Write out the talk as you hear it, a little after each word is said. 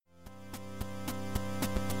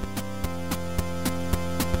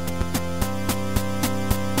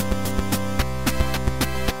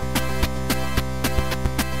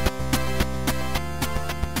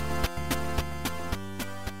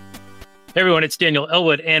Everyone, it's Daniel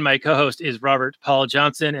Elwood, and my co-host is Robert Paul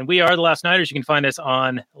Johnson, and we are the Last Nighters. You can find us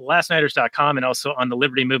on lastnighters.com and also on the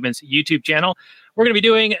Liberty Movement's YouTube channel. We're going to be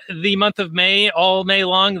doing the month of May, all May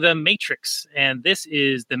long, The Matrix, and this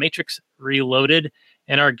is The Matrix Reloaded,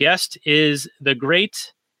 and our guest is the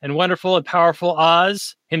great and wonderful and powerful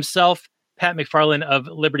Oz himself, Pat McFarlane of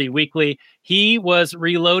Liberty Weekly. He was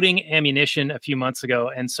reloading ammunition a few months ago,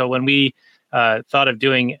 and so when we thought of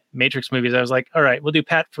doing Matrix movies, I was like, all right, we'll do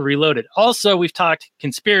Pat for Reloaded. Also, we've talked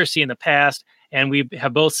conspiracy in the past, and we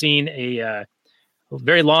have both seen a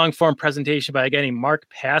very long-form presentation by a guy named Mark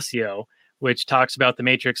Passio, which talks about the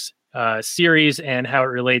Matrix series and how it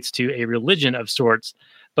relates to a religion of sorts.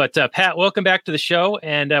 But Pat, welcome back to the show,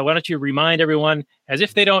 and why don't you remind everyone, as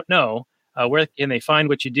if they don't know, where can they find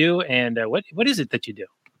what you do, and what is it that you do?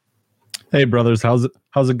 Hey, brothers, how's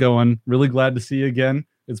it going? Really glad to see you again.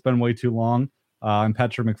 It's been way too long. I'm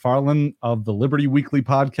Patrick McFarlane of the Liberty Weekly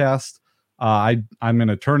podcast. I'm an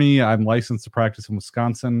attorney. I'm licensed to practice in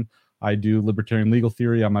Wisconsin. I do libertarian legal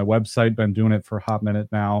theory on my website. Been doing it for a hot minute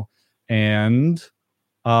now. And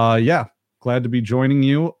glad to be joining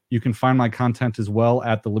you. You can find my content as well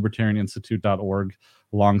at thelibertarianinstitute.org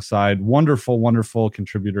alongside wonderful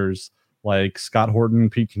contributors like Scott Horton,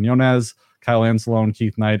 Pete Quinones, Kyle Anzalone,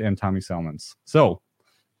 Keith Knight, and Tommy Salmons. So,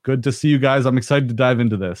 good to see you guys. I'm excited to dive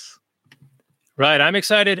into this. Right. I'm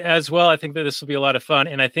excited as well. I think that this will be a lot of fun.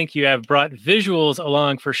 And I think you have brought visuals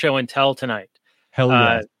along for show and tell tonight. Hell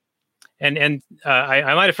yeah.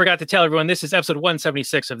 I might have forgot to tell everyone, this is episode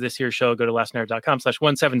 176 of this here show. Go to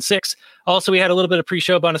lastnight.com/176. Also, we had a little bit of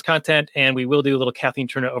pre-show bonus content, and we will do a little Kathleen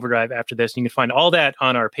Turner overdrive after this. You can find all that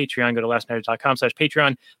on our Patreon. Go to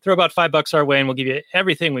lastnight.com/Patreon. Throw about $5 our way, and we'll give you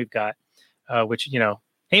everything we've got, which,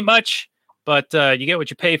 ain't much, but you get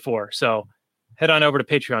what you pay for. So head on over to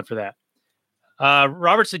Patreon for that.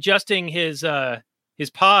 Robert's adjusting his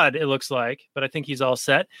pod, it looks like, but I think he's all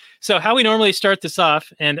set. So how we normally start this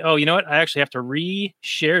off, and you know what? I actually have to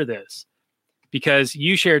re-share this because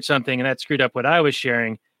you shared something and that screwed up what I was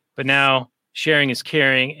sharing, but now sharing is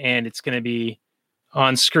caring, and it's going to be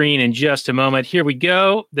on screen in just a moment. Here we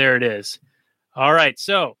go. There it is. All right.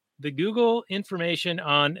 So the Google information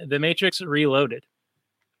on The Matrix Reloaded.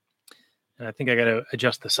 And I think I got to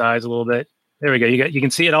adjust the size a little bit. There we go. You can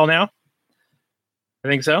see it all now? I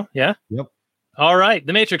think so. Yeah. Yep. All right.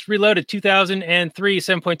 The Matrix Reloaded 2003,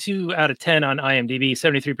 7.2 out of 10 on IMDb,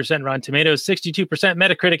 73% Rotten Tomatoes, 62%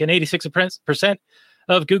 Metacritic, and 86%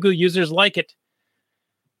 of Google users like it.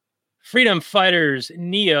 Freedom Fighters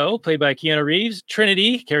Neo, played by Keanu Reeves,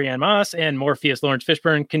 Trinity, Carrie-Anne Moss, and Morpheus, Lawrence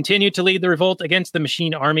Fishburne, continue to lead the revolt against the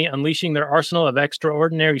machine army, unleashing their arsenal of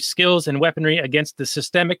extraordinary skills and weaponry against the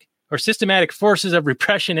systematic forces of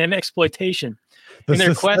repression and exploitation. The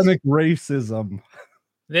systemic racism.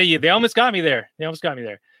 They almost got me there.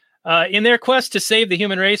 In their quest to save the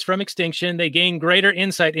human race from extinction, they gain greater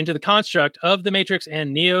insight into the construct of the Matrix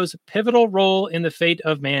and Neo's pivotal role in the fate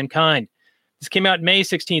of mankind. This came out May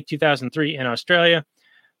 16th, 2003 in Australia.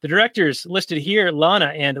 The directors listed here,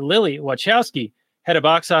 Lana and Lily Wachowski, had a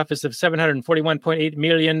box office of $741.8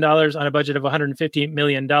 million on a budget of $150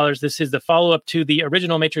 million. This is the follow-up to the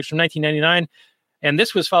original Matrix from 1999. And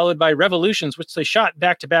this was followed by Revolutions, which they shot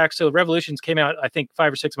back to back. So Revolutions came out, I think,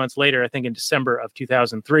 5 or 6 months later, I think in December of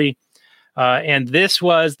 2003. And this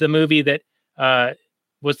was the movie that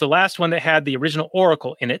was the last one that had the original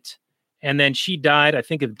Oracle in it. And then she died, I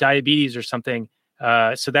think, of diabetes or something.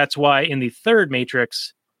 So that's why in the third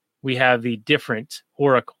Matrix, we have the different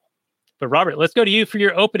Oracle. But Robert, let's go to you for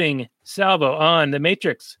your opening salvo on The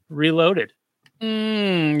Matrix Reloaded.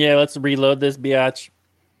 Yeah, let's reload this biatch.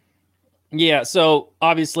 Yeah, so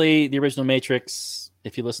obviously the original Matrix,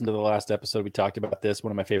 if you listen to the last episode, we talked about this,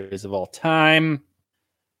 one of my favorites of all time.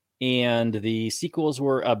 And the sequels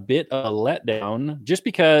were a bit of a letdown just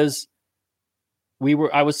because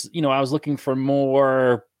I was looking for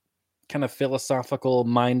more kind of philosophical,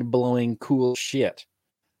 mind-blowing, cool shit.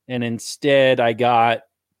 And instead I got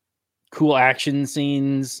cool action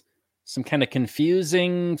scenes, some kind of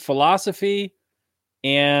confusing philosophy,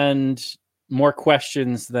 and more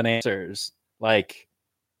questions than answers. Like,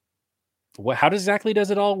 how exactly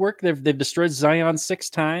does it all work? They've destroyed Zion 6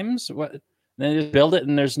 times. What? Then they just build it,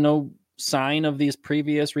 and there's no sign of these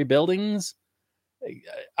previous rebuildings.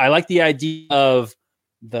 I like the idea of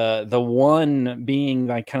the one being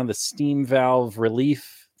like kind of the steam valve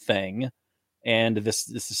relief thing, and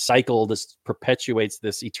this cycle this perpetuates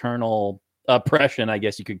this eternal oppression, I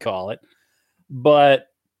guess you could call it. But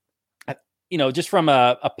just from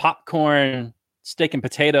a popcorn steak and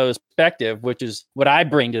potatoes perspective, which is what I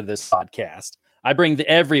bring to this podcast. I bring the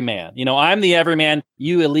everyman. I'm the everyman.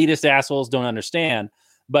 You elitist assholes don't understand.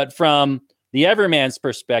 But from the Everman's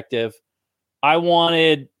perspective, I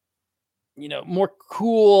wanted, more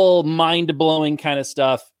cool, mind-blowing kind of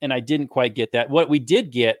stuff, and I didn't quite get that. What we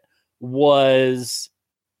did get was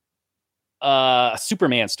a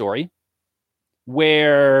Superman story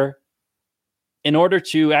where, in order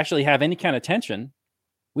to actually have any kind of tension,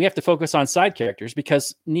 we have to focus on side characters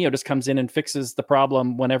because Neo just comes in and fixes the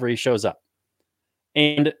problem whenever he shows up.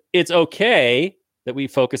 And it's okay that we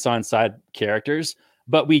focus on side characters,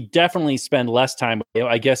 but we definitely spend less time.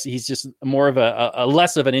 I guess he's just more of a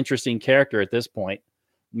less of an interesting character at this point.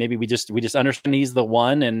 Maybe we just understand he's the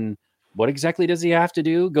one, and what exactly does he have to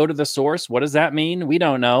do? Go to the source. What does that mean? We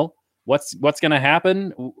don't know. What's going to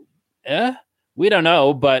happen? We don't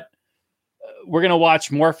know, but we're going to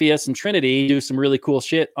watch Morpheus and Trinity do some really cool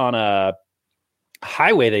shit on a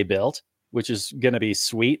highway they built, which is going to be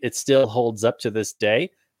sweet. It still holds up to this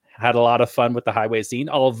day. Had a lot of fun with the highway scene,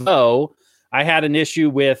 although I had an issue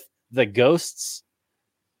with the ghosts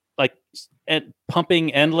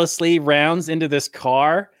pumping endlessly rounds into this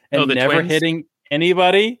car and never twins? Hitting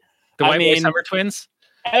anybody. The White Boy Summer twins?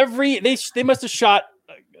 They must have shot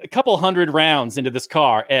a couple hundred rounds into this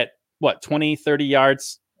car at 20, 30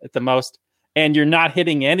 yards at the most, and you're not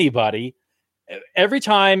hitting anybody. Every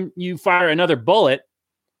time you fire another bullet,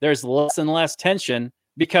 there's less and less tension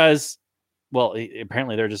because,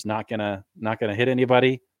 apparently they're just not gonna hit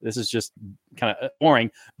anybody. This is just kind of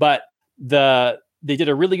boring. But they did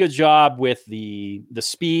a really good job with the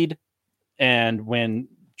speed, and when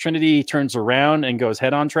Trinity turns around and goes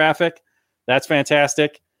head on traffic, that's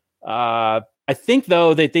fantastic. I think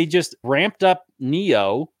though that they just ramped up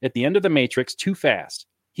Neo at the end of the Matrix too fast.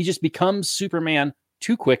 He just becomes Superman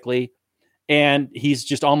too quickly, and he's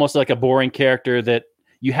just almost like a boring character that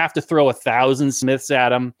you have to throw 1,000 Smiths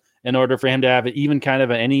at him in order for him to have even kind of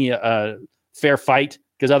any fair fight,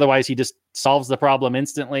 because otherwise he just solves the problem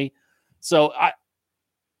instantly. So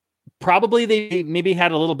probably they maybe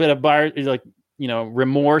had a little bit of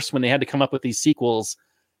remorse when they had to come up with these sequels,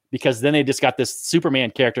 because then they just got this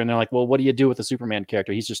Superman character and they're like, well, what do you do with the Superman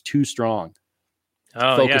character? He's just too strong.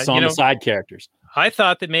 Focus on the side characters. I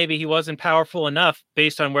thought that maybe he wasn't powerful enough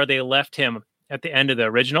based on where they left him at the end of the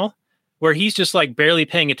original, where he's just like barely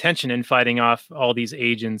paying attention and fighting off all these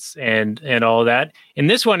agents and all that. In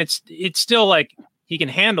this one, it's still like he can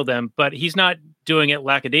handle them, but he's not doing it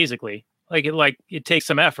lackadaisically. It takes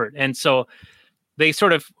some effort. And so they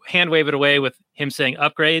sort of hand wave it away with him saying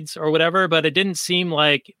upgrades or whatever, but it didn't seem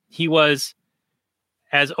like he was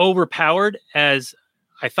as overpowered as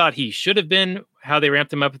I thought he should have been, how they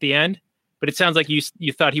ramped him up at the end. But it sounds like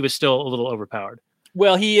you thought he was still a little overpowered.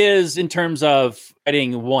 Well, he is in terms of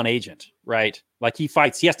fighting one agent, right? Like he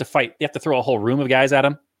has to fight. They have to throw a whole room of guys at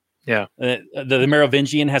him. Yeah. The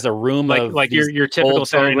Merovingian has a room of your typical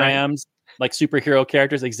programs, like superhero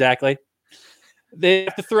characters. Exactly. They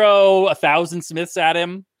have to throw 1,000 Smiths at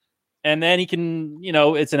him, and then he can,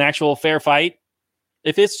 it's an actual fair fight.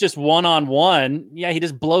 If it's just one-on-one, he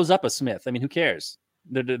just blows up a Smith. I mean, who cares?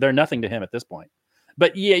 They're nothing to him at this point.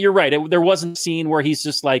 But yeah, you're right. There wasn't a scene where he's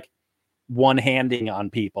just like one-handing on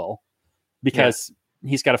people because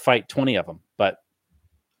he's got to fight 20 of them. But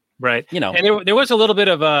right, and there was a little bit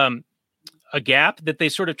of a gap that they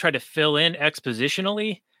sort of tried to fill in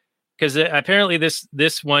expositionally, because apparently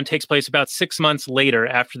this one takes place about 6 months later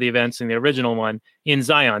after the events in the original one in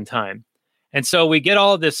Zion time. And so we get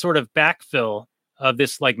all this sort of backfill of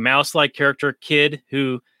this like mouse-like character kid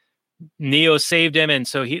who Neo saved him. And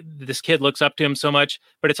so this kid looks up to him so much,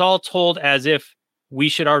 but it's all told as if we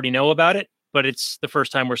should already know about it, but it's the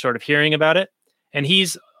first time we're sort of hearing about it. And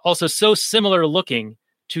he's also so similar looking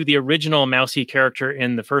to the original mousy character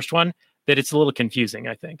in the first one that it's a little confusing,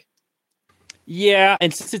 I think. Yeah,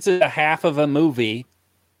 and since it's a half of a movie,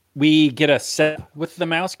 we get a set with the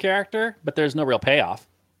mouse character, but there's no real payoff.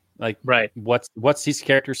 Like, right, what's his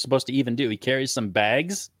character supposed to even do? He carries some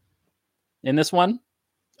bags in this one.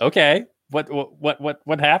 Okay,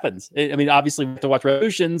 what happens? I mean, obviously we have to watch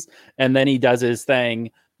Revolutions, and then he does his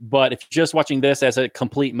thing. But if you're just watching this as a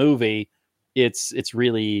complete movie, it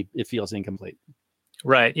feels incomplete.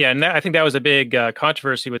 Right. Yeah, and I think that was a big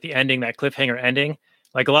controversy with the ending, that cliffhanger ending.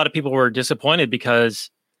 Like, a lot of people were disappointed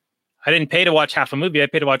because I didn't pay to watch half a movie. I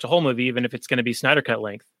paid to watch a whole movie, even if it's going to be Snyder Cut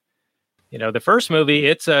length. The first movie,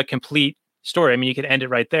 it's a complete story. I mean, you could end it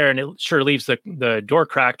right there, and it sure leaves the door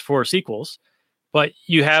cracked for sequels, but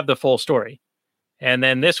you have the full story. And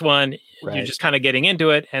then this one, right, you're just kind of getting into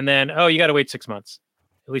it, and then, you got to wait 6 months.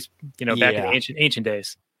 At least, back in the ancient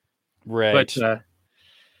days. Right. But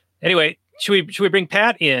anyway, should we bring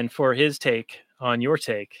Pat in for his take on your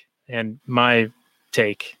take and my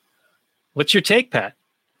take? What's your take, Pat?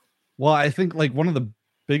 Well, I think like one of the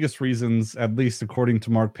biggest reasons, at least according to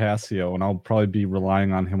Mark Passio, and I'll probably be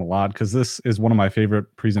relying on him a lot because this is one of my favorite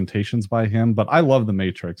presentations by him. But I love The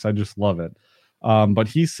Matrix. I just love it. But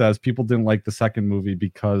he says people didn't like the second movie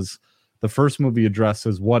because the first movie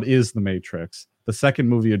addresses what is the Matrix. The second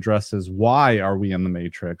movie addresses why are we in the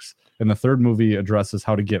Matrix. And the third movie addresses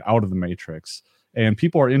how to get out of the Matrix. And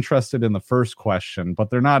people are interested in the first question, but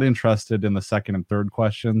they're not interested in the second and third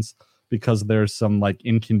questions because there's some like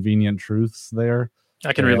inconvenient truths there.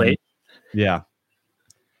 I can relate. Yeah.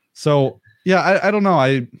 So yeah, I don't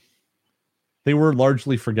know. They were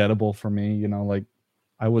largely forgettable for me. You know, like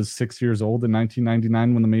I was 6 years old in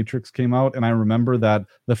 1999 when The Matrix came out. And I remember that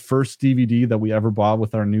the first DVD that we ever bought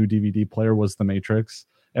with our new DVD player was The Matrix.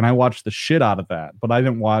 And I watched the shit out of that, but I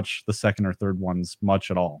didn't watch the second or third ones much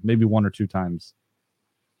at all. Maybe one or two times.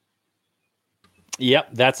 Yep,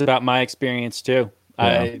 that's about my experience too.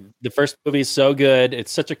 Yeah. The first movie is so good;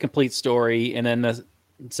 it's such a complete story, and then the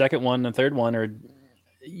second one and third one are,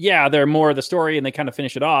 they're more of the story, and they kind of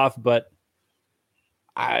finish it off. But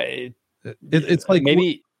it's like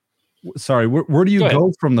maybe. Sorry, where do you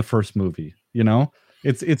go from the first movie? You know,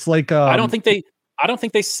 it's like I don't think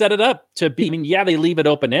they set it up to be. I mean, they leave it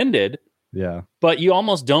open ended. Yeah, but you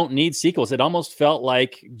almost don't need sequels. It almost felt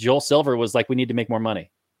like Joel Silver was like, "We need to make more money."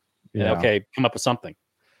 Yeah. Okay, come up with something.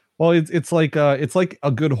 Well, it's like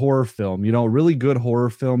a good horror film. You know, a really good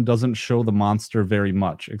horror film doesn't show the monster very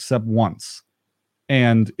much, except once.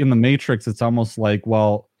 And in The Matrix, it's almost like,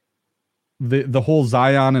 well, the whole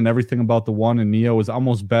Zion and everything about the one and Neo is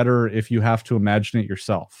almost better if you have to imagine it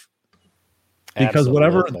yourself. Because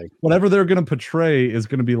whatever they're going to portray is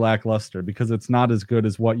going to be lackluster because it's not as good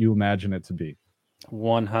as what you imagine it to be.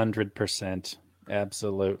 100%.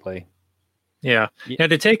 Absolutely. Yeah. Now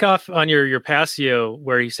to take off on your Passio,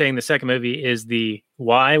 where he's saying the second movie is the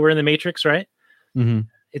why we're in the Matrix, right? Mm-hmm.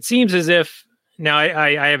 It seems as if now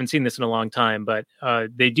I haven't seen this in a long time, but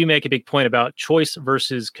they do make a big point about choice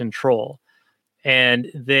versus control,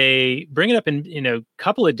 and they bring it up in a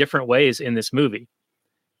couple of different ways in this movie.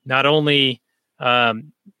 Not only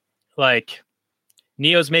like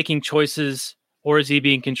Neo's making choices, or is he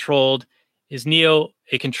being controlled? Is Neo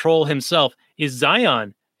a control himself? Is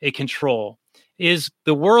Zion a control? Is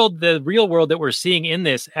the real world that we're seeing in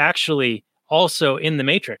this actually also in the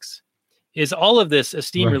Matrix? Is all of this a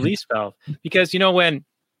steam release valve? Because, you know, when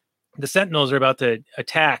the Sentinels are about to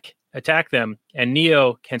attack them and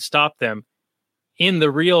Neo can stop them in the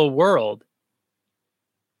real world,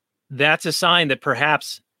 that's a sign that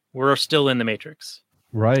perhaps we're still in the Matrix.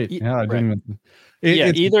 Right. Yeah. I didn't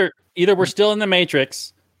even... Either we're still in the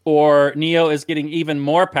Matrix or Neo is getting even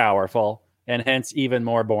more powerful and hence even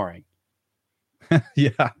more boring.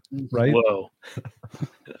 Yeah. Right. Whoa.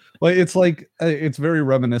 Well, it's like it's very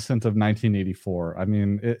reminiscent of 1984. I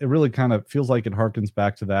mean, it really kind of feels like it harkens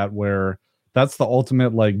back to that, where that's the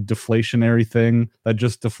ultimate like deflationary thing that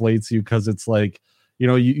just deflates you because it's like, you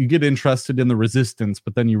know, you get interested in the resistance,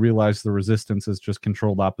 but then you realize the resistance is just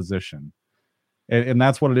controlled opposition. And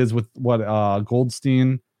that's what it is with what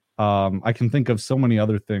Goldstein. I can think of so many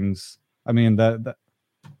other things. I mean,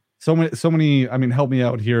 so many. I mean, help me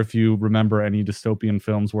out here if you remember any dystopian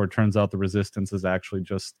films where it turns out the resistance is actually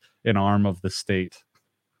just an arm of the state.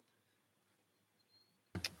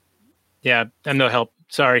 Yeah, I'm no help.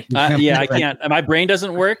 Sorry. I can't. My brain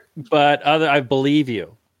doesn't work, but I believe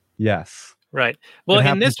you. Yes. Right. Well,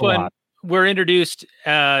 in this one, we're introduced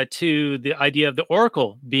to the idea of the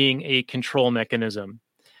Oracle being a control mechanism.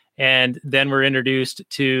 And then we're introduced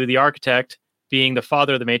to the architect being the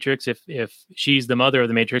father of the Matrix, if she's the mother of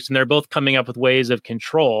the Matrix. And they're both coming up with ways of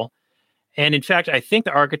control. And in fact, I think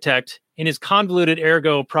the architect, in his convoluted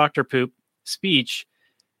ergo proctor poop speech,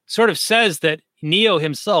 sort of says that Neo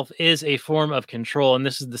himself is a form of control. And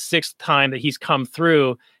this is the sixth time that he's come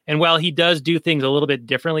through. And while he does do things a little bit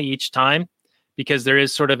differently each time, because there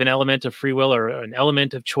is sort of an element of free will or an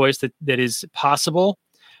element of choice that is possible,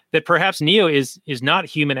 that perhaps Neo is not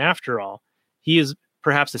human after all. He is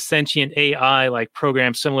perhaps a sentient AI like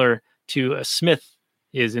program similar to a Smith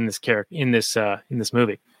is in this character in this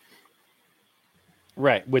movie.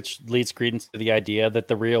 Right, which leads credence to the idea that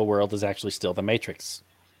the real world is actually still the Matrix.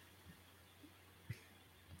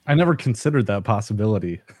 I never considered that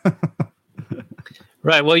possibility.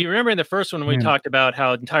 Right. Well, you remember in the first one, we talked about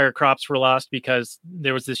how entire crops were lost because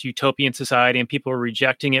there was this utopian society and people were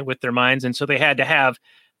rejecting it with their minds. And so they had to have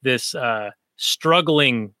this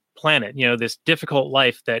struggling planet, you know, this difficult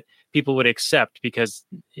life that people would accept, because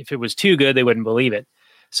if it was too good, they wouldn't believe it.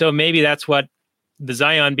 So maybe that's what the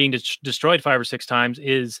Zion being destroyed 5 or 6 times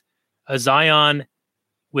is, a Zion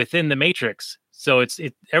within the Matrix. So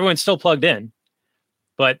everyone's still plugged in.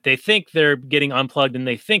 but they think they're getting unplugged and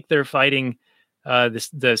they think they're fighting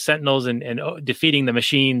the Sentinels and defeating the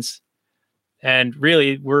machines. And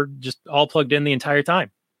really, we're just all plugged in the entire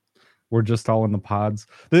time. We're just all in the pods.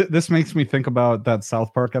 This makes me think about that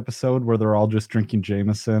South Park episode where they're all just drinking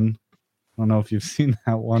Jameson. I don't know if you've seen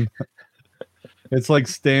that one. It's like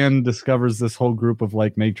Stan discovers this whole group of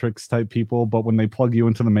like Matrix type people, but when they plug you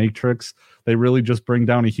into the Matrix, they really just bring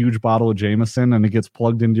down a huge bottle of Jameson and it gets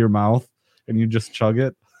plugged into your mouth and you just chug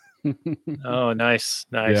it. Oh, nice.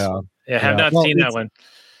 Yeah. I have not seen that one.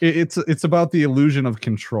 It's about the illusion of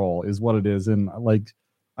control is what it is. And like,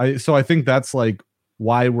 I think that's like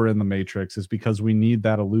why we're in the Matrix, is because we need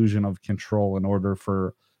that illusion of control in order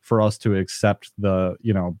for us to accept the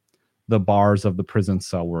bars of the prison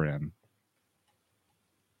cell we're in.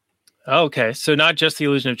 Okay, so not just the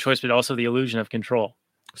illusion of choice, but also the illusion of control.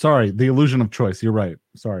 Sorry, the illusion of choice. You're right.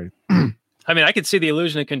 Sorry. I mean, I could see the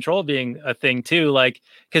illusion of control being a thing too, like,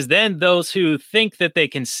 because then those who think that they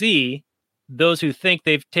can see, those who think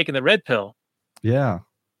they've taken the red pill, yeah,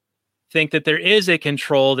 think that there is a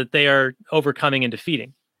control that they are overcoming and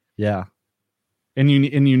defeating. Yeah, and you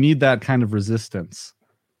need that kind of resistance.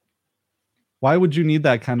 Why would you need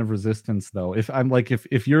that kind of resistance, though?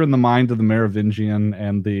 If you're in the mind of the Merovingian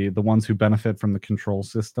and the ones who benefit from the control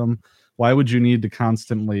system, why would you need to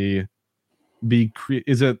constantly be?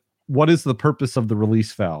 What is the purpose of the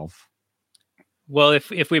release valve? Well,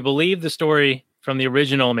 if we believe the story from the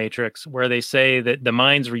original Matrix, where they say that the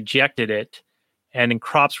minds rejected it, and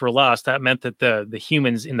crops were lost, that meant that the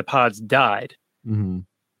humans in the pods died, and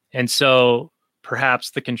so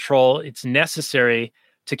perhaps the control, it's necessary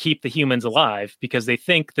to keep the humans alive because they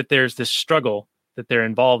think that there's this struggle that they're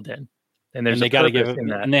involved in, and they got to give it,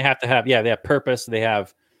 and they have to have, they have purpose. They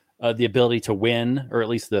have the ability to win, or at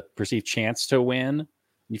least the perceived chance to win.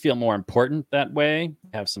 You feel more important that way. You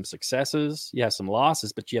have some successes, you have some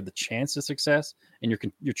losses, but you have the chance of success, and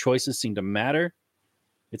your choices seem to matter.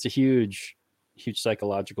 It's a huge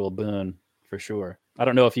psychological boon for sure. I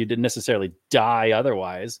don't know if you didn't necessarily die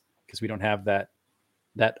otherwise, because we don't have that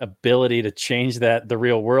ability to change the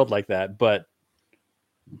real world like that, but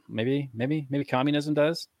maybe communism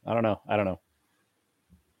does. I don't know.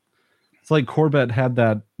 It's like Corbett had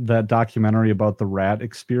that documentary about the rat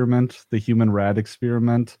experiment, the human rat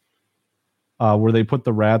experiment, where they put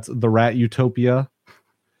the rat utopia,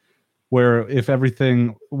 where if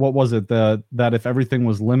everything, what was it, that if everything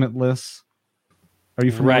was limitless. Are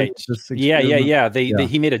you familiar with this experiment? Yeah.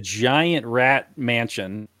 He made a giant rat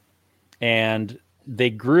mansion, and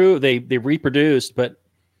they grew, they reproduced, but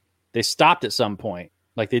they stopped at some point.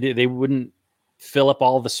 Like they wouldn't fill up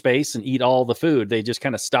all the space and eat all the food. They just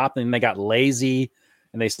kind of stopped, and they got lazy,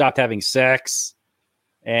 and they stopped having sex,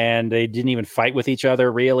 and they didn't even fight with each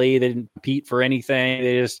other. Really, they didn't compete for anything.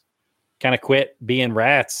 They just kind of quit being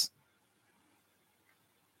rats.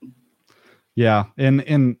 Yeah,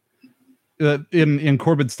 in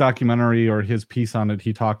Corbett's documentary, or his piece on it,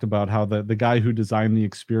 he talked about how the guy who designed the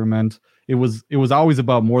experiment, it was always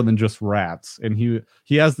about more than just rats. And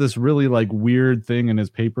he has this really like weird thing in his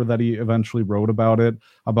paper that he eventually wrote about it,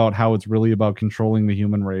 about how it's really about controlling the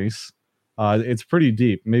human race. It's pretty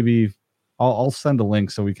deep. Maybe I'll send a link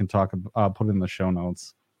so we can talk, put it in the show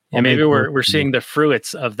notes. Yeah, maybe we're seeing the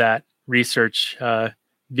fruits of that research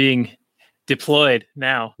being deployed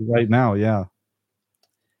now. Right now, yeah.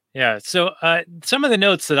 Yeah. So some of the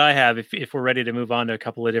notes that I have, if we're ready to move on to a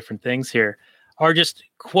couple of different things here, are just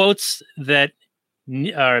quotes that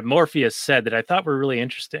Morpheus said that I thought were really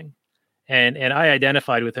interesting. And I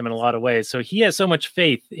identified with him in a lot of ways. So he has so much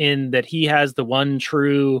faith in that he has the one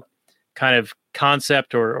true kind of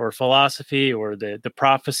concept or philosophy or the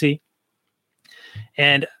prophecy.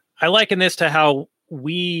 And I liken this to how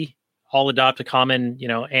we all adopt a common,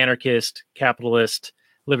 anarchist, capitalist,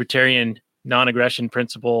 libertarian, non-aggression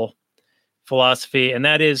principle philosophy. And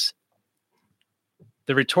that is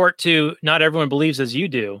the retort to, not everyone believes as you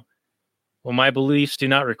do. Well, my beliefs do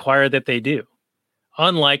not require that they do.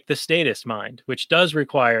 Unlike the statist mind, which does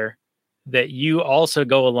require that you also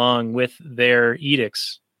go along with their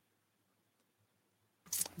edicts.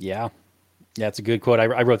 Yeah, it's a good quote.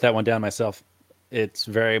 I wrote that one down myself. It's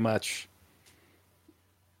very much,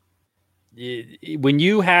 when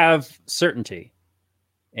you have certainty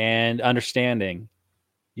and understanding,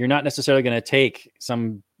 you're not necessarily going to take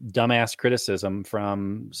some dumbass criticism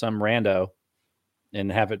from some rando and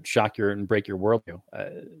have it shock and break your worldview.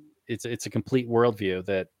 It's a complete worldview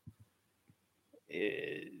that,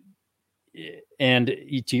 and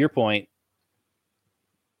to your point,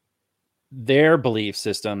 their belief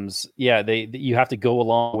systems, you have to go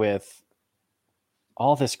along with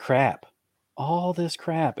all this crap,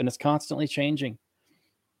 and it's constantly changing.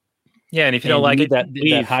 Yeah, and if you don't like it, that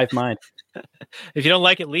leave. hive mind. If you don't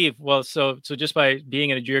like it, leave. Well, so just by being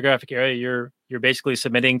in a geographic area, you're basically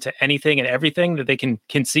submitting to anything and everything that they can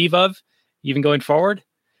conceive of, even going forward.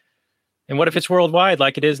 And what if it's worldwide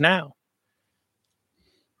like it is now?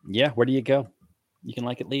 Yeah, where do you go? You can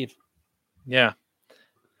like it, leave. Yeah.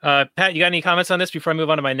 Pat, you got any comments on this before I move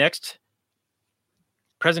on to my next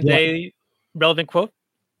present day relevant quote?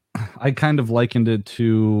 I kind of likened it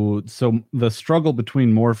to the struggle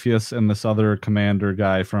between Morpheus and this other commander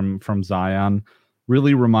guy from Zion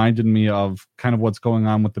really reminded me of kind of what's going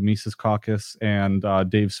on with the Mises Caucus and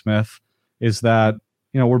Dave Smith. Is that,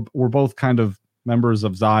 you know, we're both kind of members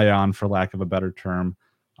of Zion, for lack of a better term,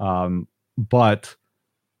 but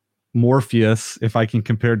Morpheus, if I can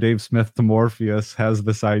compare Dave Smith to Morpheus, has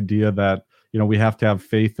this idea that, you know, we have to have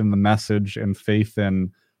faith in the message and faith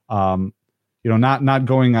in not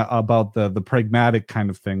going about the pragmatic kind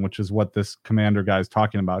of thing, which is what this commander guy is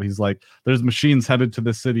talking about. He's like, there's machines headed to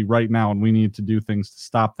the city right now, and we need to do things to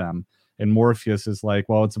stop them. And Morpheus is like,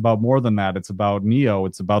 well, it's about more than that. It's about Neo.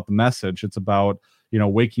 It's about the message. It's about, you know,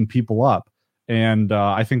 waking people up. And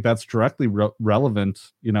I think that's directly relevant,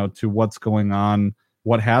 you know, to what's going on,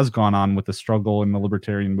 what has gone on with the struggle in the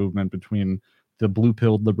libertarian movement between the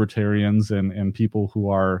blue-pilled libertarians and people who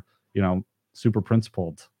are, you know, super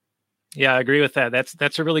principled. Yeah, I agree with that.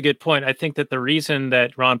 That's a really good point. I think that the reason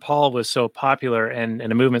that Ron Paul was so popular and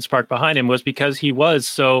a movement sparked behind him was because he was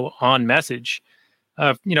so on message.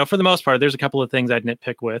 You know, for the most part, there's a couple of things I'd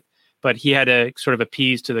nitpick with, but he had to sort of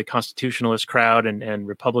appease to the constitutionalist crowd and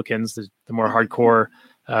Republicans, the more hardcore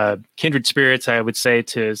kindred spirits, I would say,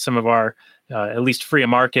 to some of our at least free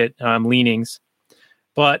market leanings.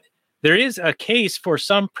 But there is a case for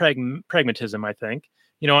some pragmatism, I think.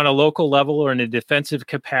 You know, on a local level or in a defensive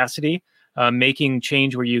capacity, making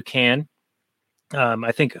change where you can.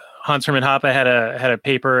 I think Hans Hermann Hoppe had a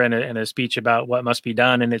paper and a speech about what must be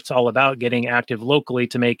done, and it's all about getting active locally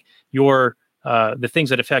to make your the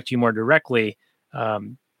things that affect you more directly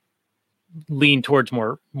lean towards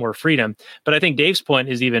more freedom. But I think Dave's point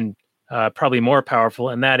is even probably more powerful,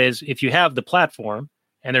 and that is if you have the platform,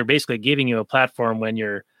 and they're basically giving you a platform when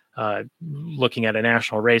you're looking at a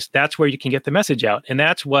national race, that's where you can get the message out. And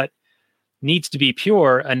that's what needs to be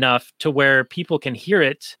pure enough to where people can hear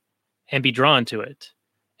it and be drawn to it.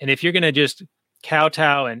 And if you're going to just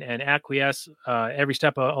kowtow and acquiesce every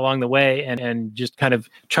step along the way and just kind of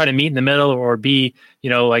try to meet in the middle or be, you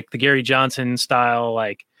know, like the Gary Johnson style,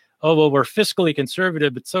 like, oh, well, we're fiscally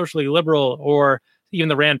conservative, but socially liberal, or even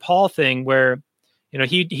the Rand Paul thing where, you know,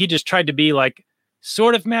 he just tried to be like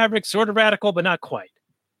sort of maverick, sort of radical, but not quite.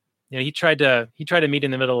 You know, he tried to meet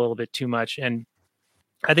in the middle a little bit too much. And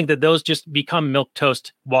I think that those just become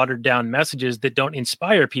milquetoast, watered down messages that don't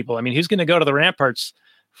inspire people. I mean, who's going to go to the ramparts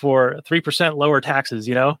for 3% lower taxes?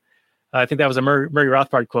 You know, I think that was a Murray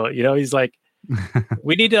Rothbard quote. You know, he's like,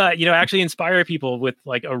 we need to, you know, actually inspire people with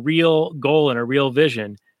like a real goal and a real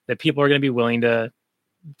vision that people are going to be willing to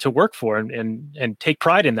work for and take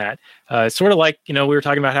pride in that. Sort of like, you know, we were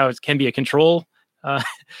talking about how it can be a control.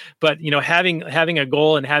 But you know, having a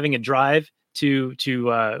goal and having a drive to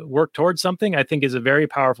work towards something, I think, is a very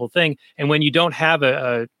powerful thing. And when you don't have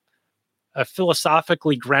a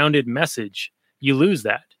philosophically grounded message, you lose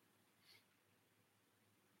that.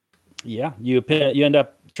 Yeah, you end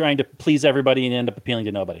up trying to please everybody and end up appealing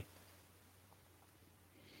to nobody.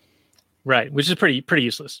 Right, which is pretty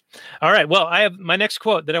useless. All right, well, I have my next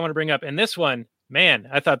quote that I want to bring up, and this one, man,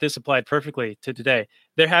 I thought this applied perfectly to today.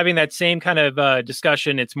 They're having that same kind of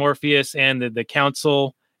discussion. It's Morpheus and the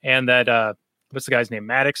council and that, what's the guy's name?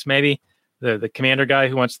 Maddox, maybe? The commander guy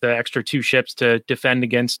who wants the extra 2 ships to defend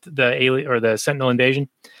against the alien or the Sentinel invasion.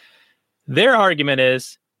 Their argument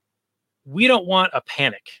is, we don't want a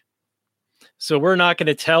panic. So we're not going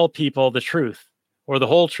to tell people the truth or the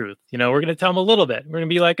whole truth. You know, we're going to tell them a little bit. We're going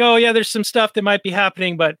to be like, oh yeah, there's some stuff that might be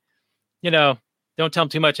happening, but you know, don't tell them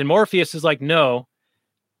too much. And Morpheus is like, no,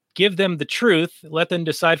 give them the truth, let them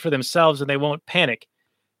decide for themselves and they won't panic.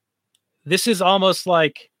 This is almost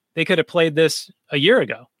like they could have played this a year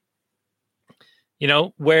ago, you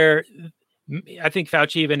know, where I think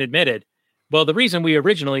Fauci even admitted, well, the reason we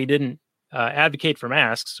originally didn't advocate for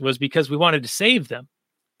masks was because we wanted to save them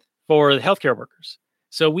for the healthcare workers.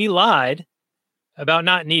 So we lied about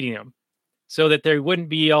not needing them so that they wouldn't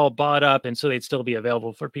be all bought up and so they'd still be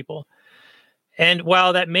available for people. And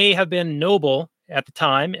while that may have been noble at the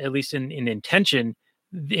time, at least in intention,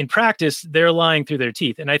 in practice, they're lying through their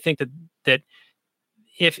teeth. And I think that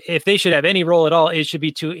if they should have any role at all, it should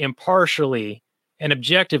be to impartially and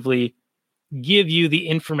objectively give you the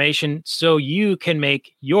information so you can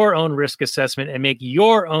make your own risk assessment and make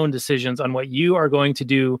your own decisions on what you are going to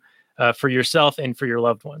do for yourself and for your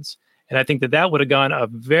loved ones. And I think that would have gone a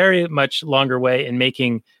very much longer way in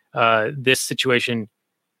making this situation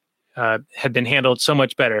had been handled so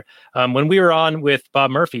much better. When we were on with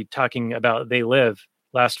Bob Murphy talking about They Live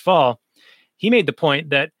last fall, he made the point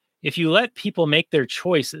that if you let people make their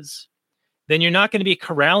choices, then you're not going to be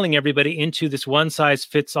corralling everybody into this one size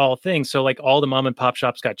fits all thing. So like all the mom and pop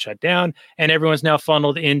shops got shut down and everyone's now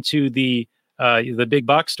funneled into the big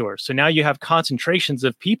box stores. So now you have concentrations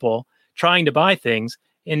of people trying to buy things,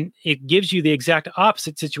 and it gives you the exact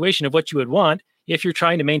opposite situation of what you would want if you're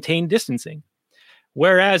trying to maintain distancing.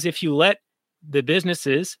 Whereas if you let the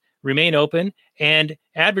businesses remain open and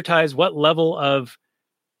advertise what level of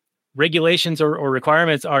regulations or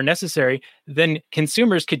requirements are necessary, then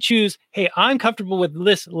consumers could choose, hey, I'm comfortable with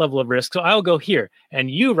this level of risk, so I'll go here. And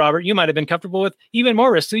you, Robert, you might have been comfortable with even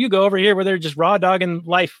more risk, so you go over here where they're just raw dogging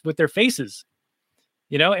life with their faces.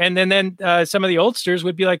 And then some of the oldsters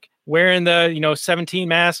would be like wearing the 17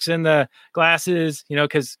 masks and the glasses,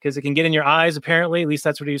 because it can get in your eyes, apparently. At least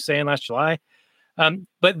that's what he was saying last July.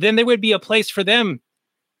 But then there would be a place for them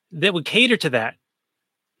that would cater to that,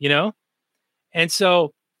 And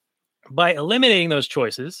so by eliminating those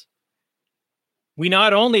choices, we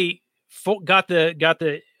not only got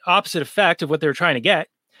the opposite effect of what they were trying to get,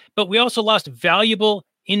 but we also lost valuable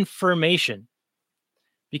information,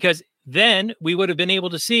 because then we would have been able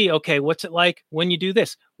to see, okay, what's it like when you do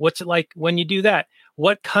this? What's it like when you do that?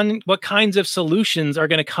 What kinds of solutions are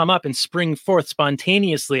going to come up and spring forth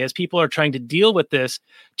spontaneously as people are trying to deal with this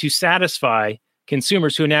to satisfy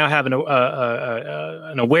consumers who now have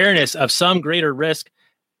an awareness of some greater risk,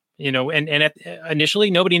 initially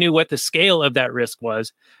nobody knew what the scale of that risk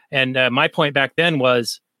was. And my point back then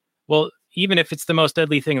was, well, even if it's the most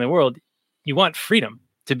deadly thing in the world, you want freedom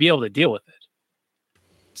to be able to deal with it.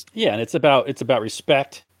 Yeah, and it's about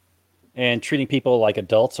respect and treating people like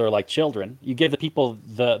adults or like children. You give the people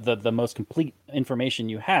the most complete information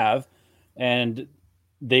you have, and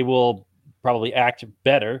they will probably act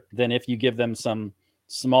better than if you give them some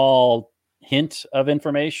small hint of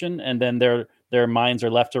information, and then their minds are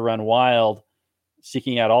left to run wild,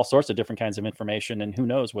 seeking out all sorts of different kinds of information, and who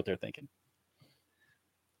knows what they're thinking.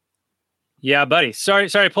 Yeah, buddy. Sorry,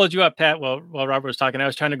 I pulled you up, Pat, while Robert was talking. I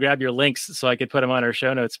was trying to grab your links so I could put them on our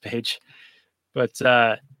show notes page. But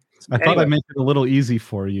I thought I'd make it a little easy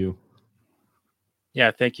for you. Yeah,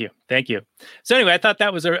 thank you. So anyway, I thought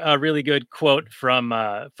that was a really good quote from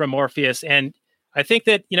Morpheus, and I think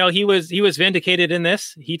that he was vindicated in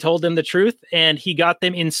this. He told them the truth, and he got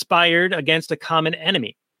them inspired against a common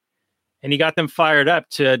enemy, and he got them fired up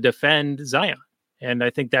to defend Zion. And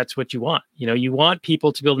I think that's what you want. You want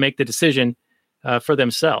people to be able to make the decision for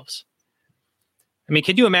themselves. I mean,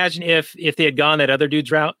 could you imagine if they had gone that other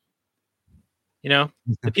dude's route? The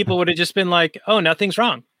people would have just been like, "Oh, nothing's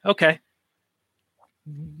wrong. Okay,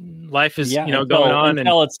 life is going on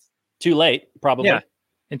until it's too late, probably." Yeah,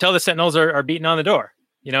 until the Sentinels are beating on the door.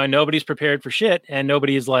 And nobody's prepared for shit, and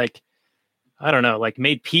nobody's like, I don't know, like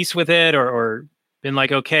made peace with it or been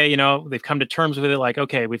like, okay, they've come to terms with it. Like,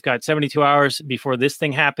 okay, we've got 72 hours before this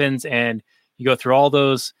thing happens. And you go through all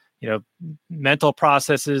those, mental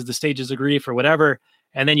processes, the stages of grief or whatever.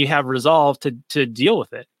 And then you have resolve to deal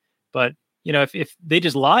with it. But, if they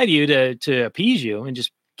just lie to you to appease you and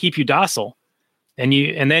just keep you docile and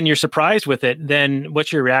then you're surprised with it, then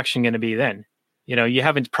what's your reaction going to be then? You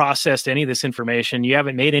haven't processed any of this information. You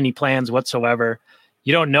haven't made any plans whatsoever.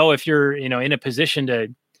 You don't know if you're, in a position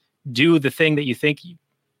to do the thing that you think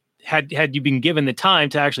had you been given the time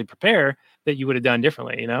to actually prepare, that you would have done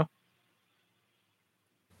differently,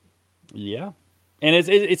 Yeah. And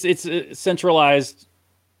it's centralized,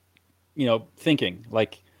 thinking.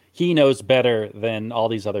 Like, he knows better than all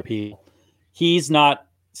these other people. He's not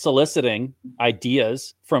soliciting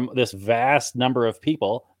ideas from this vast number of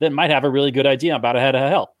people that might have a really good idea about how to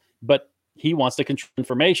help, but he wants to control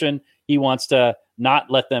information. He wants to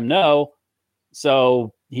not let them know.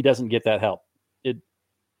 So he doesn't get that help.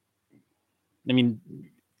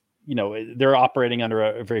 They're operating under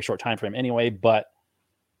a very short time frame anyway, but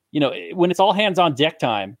when it's all hands on deck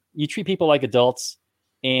time, you treat people like adults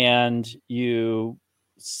and you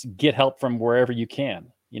get help from wherever you can.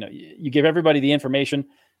 You give everybody the information,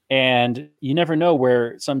 and you never know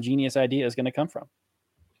where some genius idea is going to come from.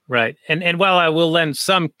 Right. And while I will lend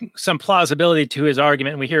some plausibility to his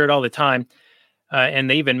argument, and we hear it all the time, and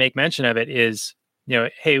they even make mention of it, is,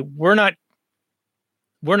 hey, we're not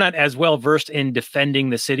as well versed in defending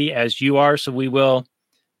the city as you are, so we will,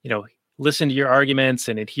 listen to your arguments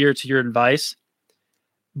and adhere to your advice.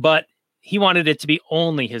 But he wanted it to be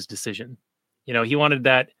only his decision. He wanted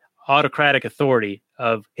that autocratic authority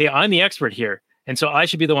of, hey, I'm the expert here, And so I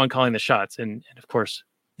should be the one calling the shots. And of course,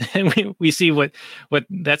 we see what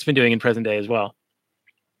that's been doing in present day as well.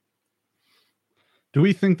 Do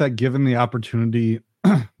we think that given the opportunity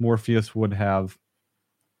Morpheus would have,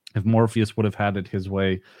 if Morpheus would have had it his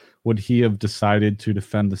way, would he have decided to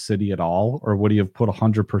defend the city at all? Or would he have put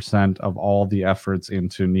 100% of all the efforts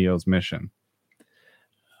into Neo's mission?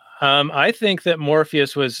 I think that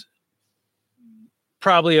Morpheus was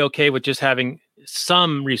probably okay with just having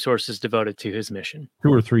some resources devoted to his mission.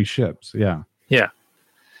 2 or 3 ships. Yeah.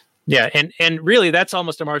 And really that's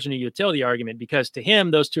almost a margin of utility argument, because to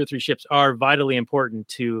him, those 2 or 3 ships are vitally important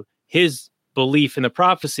to his belief in the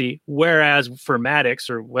prophecy. Whereas for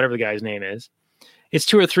Maddox, or whatever the guy's name is, it's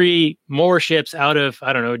 2 or 3 more ships out of,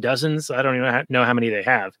 I don't know, dozens. I don't even know how many they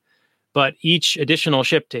have, but each additional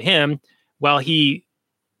ship to him, while he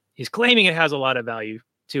is claiming it has a lot of value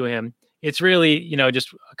to him, it's really,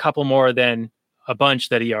 just a couple more than a bunch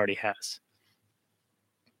that he already has.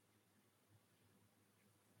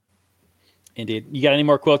 Indeed. You got any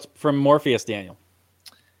more quotes from Morpheus, Daniel?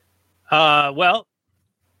 Well,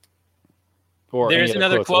 or there's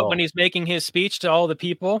another quote when he's making his speech to all the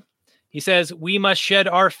people. He says, "We must shed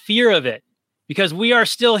our fear of it because we are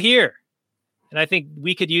still here." And I think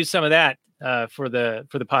we could use some of that for the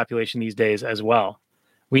population these days as well.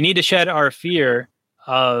 We need to shed our fear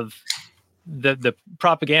of the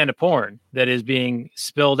propaganda porn that is being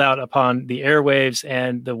spilled out upon the airwaves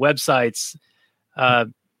and the websites.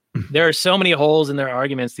 There are so many holes in their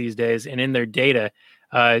arguments these days and in their data.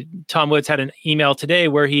 Tom Woods had an email today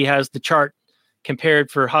where he has the chart compared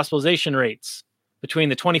for hospitalization rates between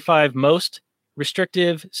the 25 most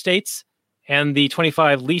restrictive states and the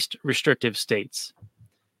 25 least restrictive states.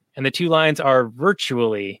 And the 2 lines are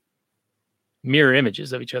virtually mirror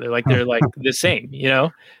images of each other. Like they're like the same,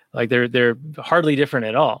 like they're hardly different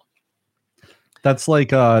at all. That's like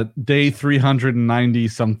day 390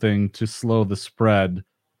 something to slow the spread,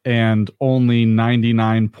 and only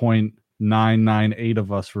 99.998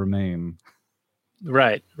 of us remain.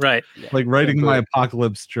 Right. Like writing my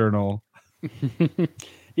apocalypse journal.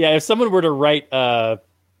 Yeah, if someone were to write an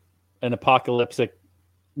apocalyptic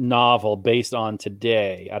novel based on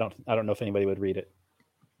today, I don't know if anybody would read it.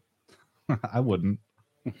 I wouldn't.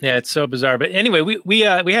 Yeah, it's so bizarre. But anyway, we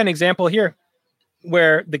had an example here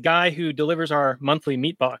where the guy who delivers our monthly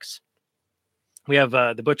meat box, we have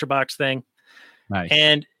the butcher box thing. Nice.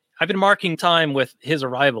 And I've been marking time with his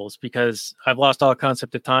arrivals because I've lost all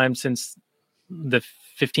concept of time since the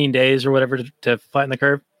 15 days or whatever to flatten the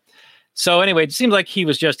curve. So anyway, it seems like he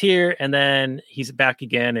was just here and then he's back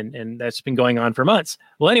again, and that's been going on for months.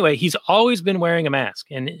 Well, anyway, he's always been wearing a mask.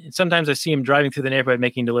 And sometimes I see him driving through the neighborhood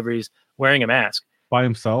making deliveries wearing a mask. By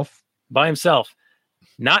himself? By himself.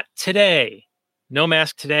 Not today. No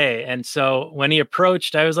mask today. And so when he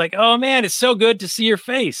approached, I was like, "Oh man, it's so good to see your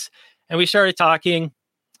face." And we started talking,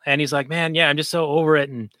 and he's like, "Man, yeah, I'm just so over it."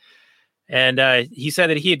 And he said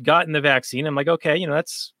that he had gotten the vaccine. I'm like, "Okay,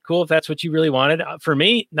 that's cool if that's what you really wanted." For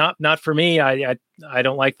me, not for me. I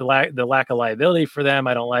don't like the lack of liability for them.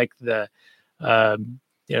 I don't like the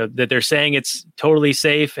that they're saying it's totally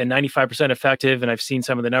safe and 95% effective. And I've seen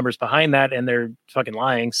some of the numbers behind that, and they're fucking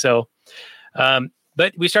lying. So,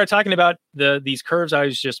 but we started talking about these curves I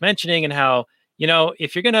was just mentioning, and how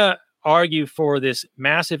if you're gonna argue for this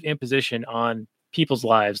massive imposition on people's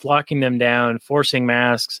lives, locking them down, forcing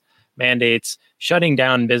masks, mandates, shutting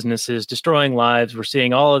down businesses, destroying lives. We're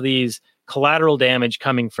seeing all of these collateral damage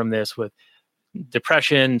coming from this, with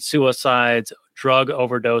depression, suicides, drug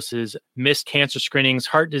overdoses, missed cancer screenings,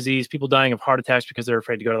 heart disease, people dying of heart attacks because they're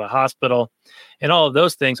afraid to go to the hospital, and all of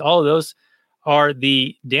those things. All of those are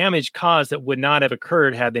the damage caused that would not have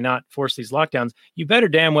occurred had they not forced these lockdowns. You better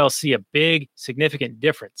damn well see a big, significant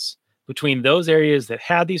difference between those areas that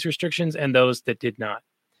had these restrictions and those that did not.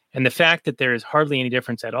 And the fact that there is hardly any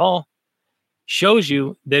difference at all shows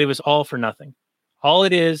you that it was all for nothing. All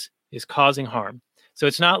it is causing harm. So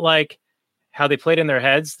it's not like how they played in their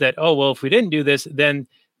heads that, oh, well, if we didn't do this, then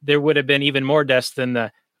there would have been even more deaths than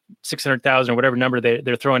the 600,000 or whatever number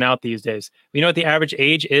they're throwing out these days. You know what the average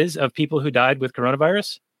age is of people who died with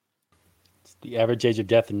coronavirus? It's the average age of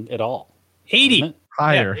death at all. 80.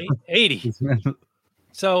 Higher. Yeah, 80.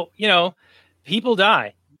 So, people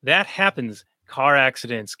die. That happens. Car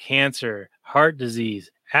accidents, cancer, heart disease,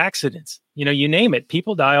 accidents, you name it.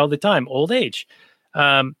 People die all the time. Old age.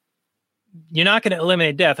 You're not going to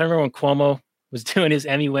eliminate death. I remember when Cuomo was doing his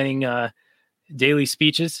Emmy-winning daily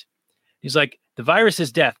speeches. He's like, "The virus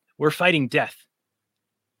is death. We're fighting death."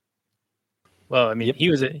 Well, I mean, yep.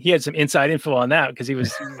 He had some inside info on that because he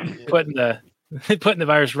was putting the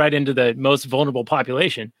virus right into the most vulnerable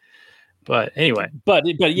population. But anyway, but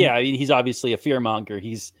yeah, I mean, he's obviously a fearmonger.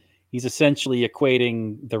 He's essentially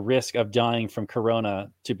equating the risk of dying from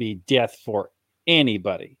corona to be death for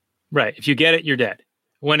anybody. Right. If you get it, you're dead.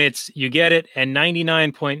 When it's you get it and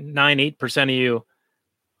 99.98% of you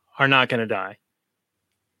are not going to die.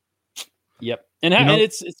 Yep. And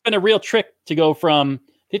it's been a real trick to go from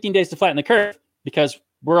 15 days to flatten the curve because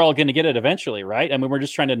we're all going to get it eventually, right? I mean, we're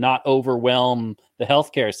just trying to not overwhelm the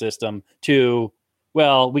healthcare system to,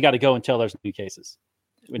 well, we got to go until there's new cases.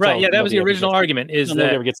 Right. Yeah, that was the original argument is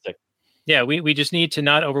that ever gets sick. Yeah, we just need to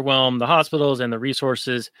not overwhelm the hospitals and the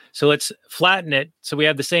resources. So let's flatten it so we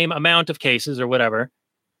have the same amount of cases or whatever,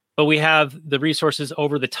 but we have the resources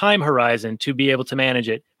over the time horizon to be able to manage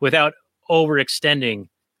it without overextending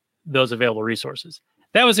those available resources.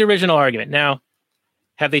 That was the original argument. Now,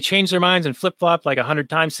 have they changed their minds and flip-flopped like 100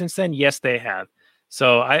 times since then? Yes, they have.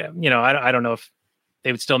 So I don't know if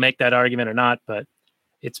they would still make that argument or not, but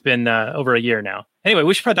it's been over a year now. Anyway,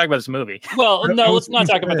 we should probably talk about this movie. Well, no, let's not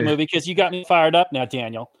talk about the movie because you got me fired up now,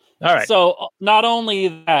 Daniel. All right. So not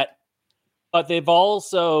only that, but they've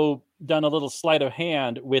also done a little sleight of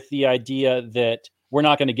hand with the idea that we're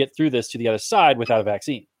not going to get through this to the other side without a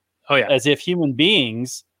vaccine. Oh, yeah. As if human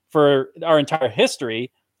beings for our entire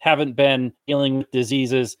history haven't been dealing with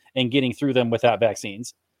diseases and getting through them without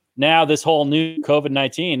vaccines. Now this whole new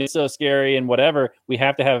COVID-19 is so scary and whatever, we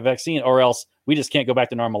have to have a vaccine or else we just can't go back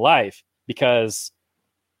to normal life because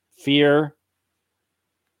fear.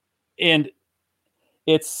 And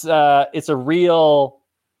it's a real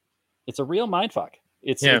mindfuck.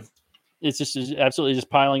 It's just absolutely just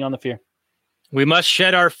piling on the fear. We must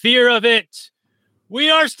shed our fear of it. We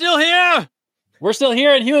are still here. We're still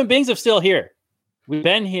here, and human beings are still here. We've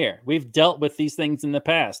been here. We've dealt with these things in the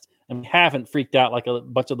past, and we haven't freaked out like a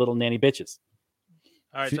bunch of little nanny bitches.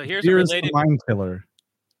 All right, so here's a related mind killer.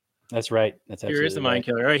 That's right. That's here is the mind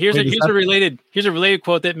killer. All right, here's a related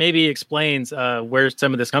quote that maybe explains where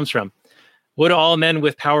some of this comes from. What do all men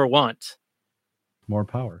with power want? More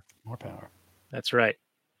power. More power. That's right.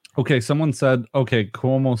 Okay,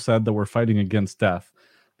 Cuomo said that we're fighting against death.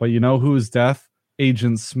 But you know who is death?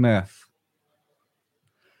 Agent Smith.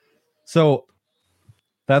 So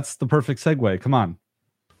that's the perfect segue. Come on.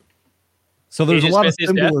 So there's Agent a lot Smith of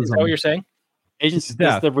symbolism. Is that what you're saying? Agent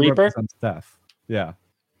Smith is the Reaper? Represents death. Yeah.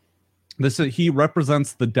 He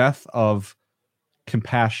represents the death of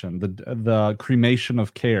compassion, the cremation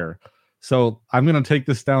of care. So I'm going to take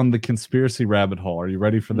this down the conspiracy rabbit hole. Are you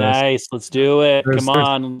ready for this? Nice. Let's do it. Come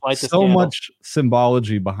on. Light the so much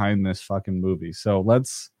symbology behind this fucking movie. So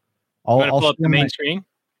I'll pull up the main screen.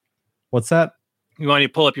 What's that? You want me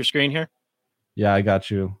to pull up your screen here? Yeah, I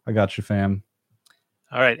got you, fam.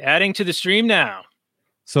 All right. Adding to the stream now.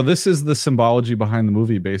 So this is the symbology behind the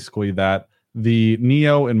movie, basically, that the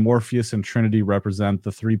Neo and Morpheus and Trinity represent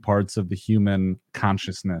the three parts of the human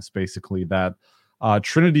consciousness, basically, that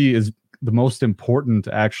Trinity is the most important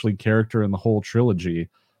actually character in the whole trilogy,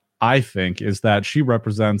 I think, is that she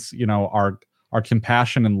represents, our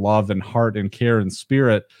compassion and love and heart and care and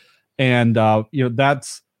spirit. And,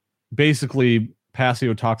 that's basically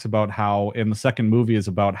Passio talks about how in the second movie is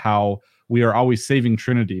about how we are always saving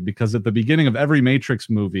Trinity, because at the beginning of every Matrix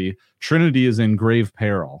movie, Trinity is in grave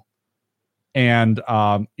peril. And,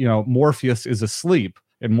 Morpheus is asleep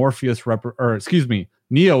and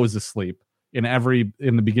Neo is asleep in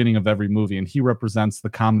the beginning of every movie, and he represents the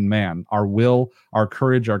common man, our will, our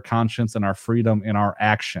courage, our conscience, and our freedom in our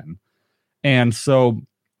action. And so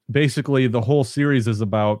basically the whole series is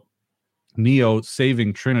about Neo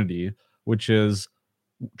saving Trinity, which is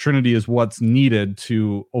Trinity is what's needed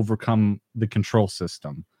to overcome the control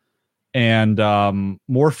system. And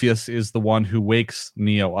Morpheus is the one who wakes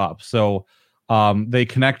Neo up. So they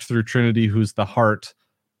connect through Trinity, who's the heart,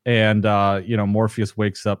 and Morpheus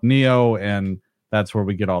wakes up Neo, and that's where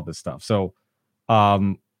we get all this stuff. So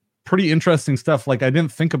pretty interesting stuff. Like, I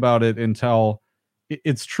didn't think about it until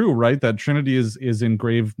it's true, right? That Trinity is in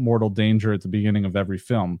grave mortal danger at the beginning of every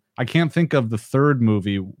film. I can't think of the third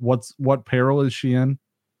movie. What peril is she in?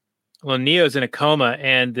 Well, Neo's in a coma,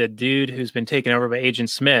 and the dude who's been taken over by Agent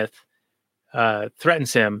Smith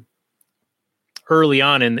threatens him early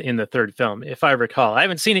on in the third film, if I recall. I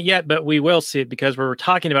haven't seen it yet, but we will see it because we're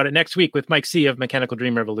talking about it next week with Mike C of Mechanical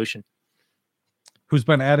Dream Revolution, who's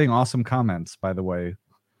been adding awesome comments, by the way.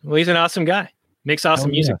 Well, he's an awesome guy. Makes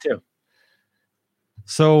awesome music too.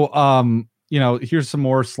 So, here's some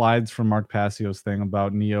more slides from Mark Passio's thing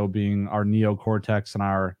about Neo being our neocortex and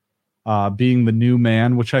our being the new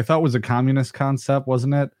man, which I thought was a communist concept,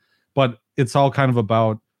 wasn't it? But it's all kind of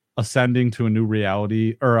about ascending to a new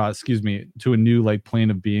reality, or to a new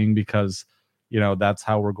plane of being, because that's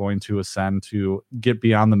how we're going to ascend to get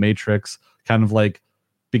beyond the Matrix, kind of like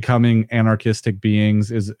becoming anarchistic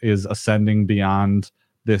beings is ascending beyond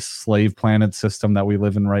this slave planet system that we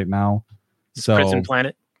live in right now. So Prison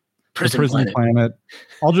planet. Prison planet.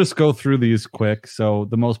 I'll just go through these quick. So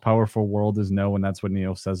the most powerful world is no, and that's what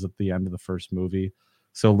Neo says at the end of the first movie.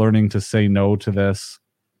 So learning to say no to this.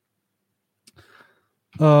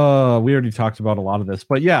 We already talked about a lot of this,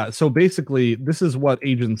 but yeah, so basically this is what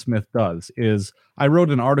Agent Smith does. Is I wrote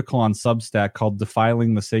an article on Substack called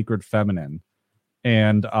Defiling the Sacred Feminine.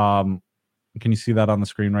 And can you see that on the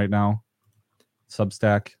screen right now?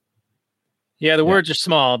 Substack. Yeah, the words are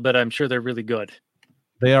small, but I'm sure they're really good.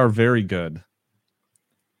 They are very good.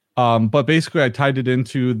 But basically I tied it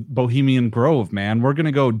into Bohemian Grove, man. We're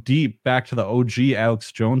gonna go deep back to the OG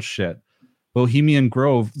Alex Jones shit. Bohemian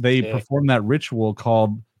Grove, they perform that ritual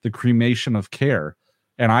called the cremation of care.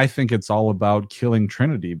 And I think it's all about killing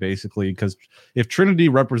Trinity, basically, because if Trinity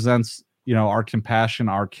represents, our compassion,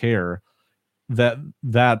 our care,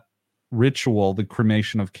 that ritual, the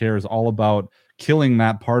cremation of care, is all about killing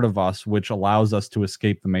that part of us which allows us to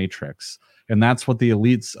escape the Matrix. And that's what the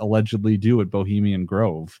elites allegedly do at Bohemian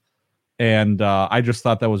Grove. And I just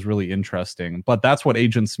thought that was really interesting. But that's what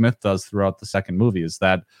Agent Smith does throughout the second movie, is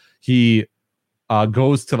that he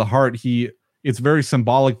goes to the heart. It's very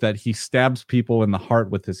symbolic that he stabs people in the heart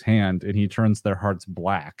with his hand and he turns their hearts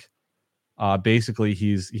black. Basically,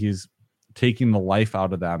 he's taking the life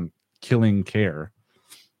out of them, killing care.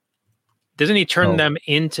 Doesn't he turn them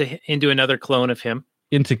into another clone of him?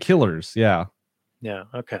 Into killers, yeah. Yeah,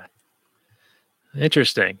 okay.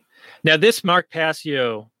 Interesting. Now, this Mark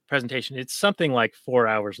Passio presentation, it's something like 4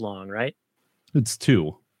 hours long, right? It's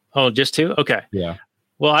 2. Oh, just 2? Okay. Yeah.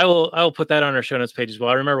 Well, I will put that on our show notes page as well.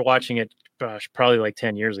 I remember watching it, probably like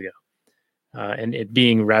 10 years ago, and it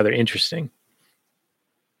being rather interesting.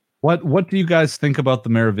 What do you guys think about the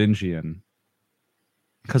Merovingian?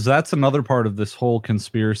 Because that's another part of this whole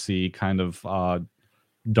conspiracy kind of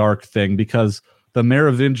dark thing, because the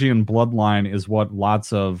Merovingian bloodline is what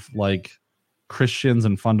lots of like Christians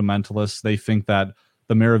and fundamentalists, they think that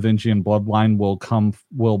the Merovingian bloodline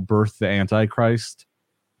will birth the Antichrist.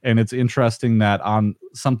 And it's interesting that on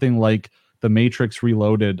something like The Matrix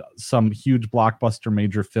Reloaded, some huge blockbuster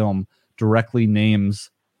major film directly names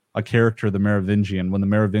a character the Merovingian, when the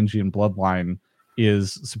Merovingian bloodline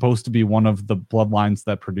is supposed to be one of the bloodlines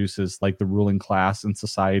that produces like the ruling class in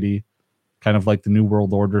society, kind of like the New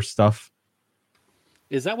World Order stuff.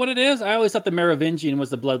 Is that what it is? I always thought the Merovingian was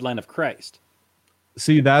the bloodline of Christ.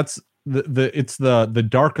 See, that's it's the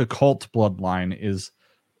dark occult bloodline is.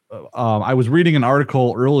 I was reading an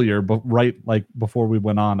article earlier, but right like before we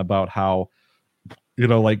went on, about how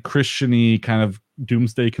like Christian-y kind of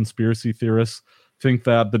doomsday conspiracy theorists think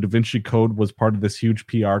that the Da Vinci Code was part of this huge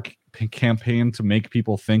PR campaign to make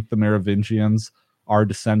people think the Merovingians are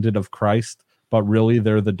descended of Christ, but really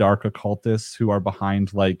they're the dark occultists who are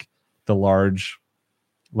behind like the large,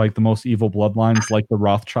 like the most evil bloodlines, like the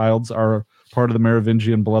Rothschilds are part of the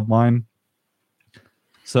Merovingian bloodline.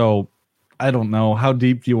 So I don't know. How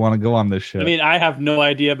deep do you want to go on this shit? I mean, I have no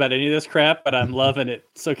idea about any of this crap, but I'm loving it.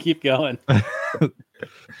 So keep going.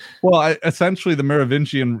 Well, essentially the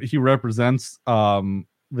Merovingian, he represents those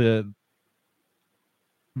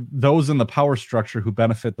in the power structure who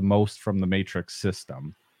benefit the most from the Matrix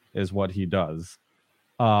system, is what he does.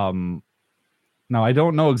 Now, I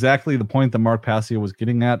don't know exactly the point that Mark Passio was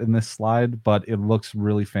getting at in this slide, but it looks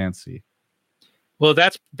really fancy. Well,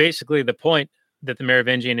 that's basically the point that the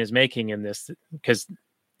Merovingian is making in this, because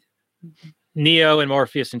Neo and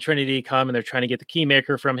Morpheus and Trinity come and they're trying to get the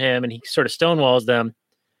Keymaker from him, and he sort of stonewalls them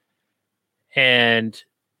and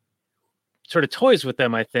sort of toys with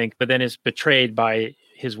them, I think, but then is betrayed by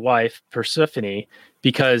his wife, Persephone,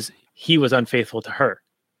 because he was unfaithful to her.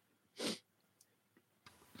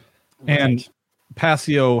 And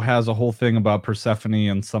Passio has a whole thing about Persephone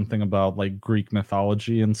and something about like Greek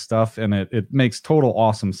mythology and stuff, and it makes total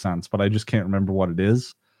awesome sense, but I just can't remember what it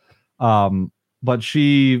is. But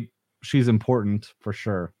she's important for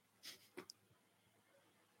sure.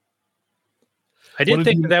 I did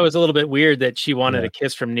think that was a little bit weird that she wanted a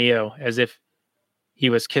kiss from Neo, as if he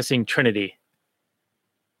was kissing Trinity.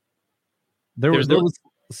 There was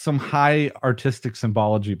some high artistic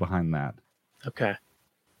symbology behind that. Okay.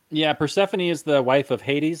 Yeah, Persephone is the wife of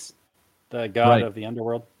Hades, the god of the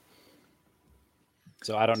underworld.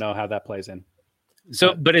 So I don't know how that plays in.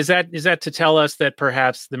 So, but is that to tell us that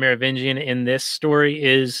perhaps the Merovingian in this story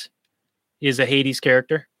is a Hades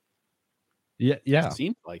character? Yeah. It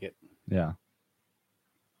seems like it. Yeah.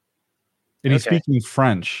 And he's speaking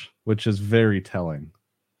French, which is very telling.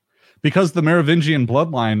 because the Merovingian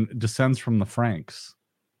bloodline descends from the Franks,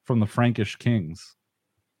 from the Frankish kings.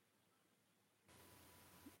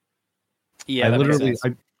 Yeah,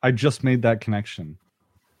 I just made that connection.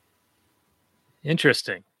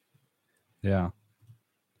 Interesting. Yeah.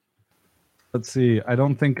 Let's see. I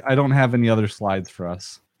don't have any other slides for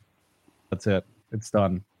us. That's it. It's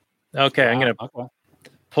done. Okay, Wow, I'm going to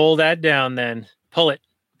pull that down then. Pull it.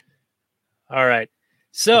 All right.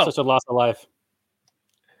 So such a loss of life.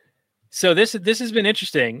 So this has been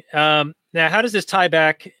interesting. Now, how does this tie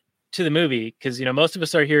back to the movie? Because most of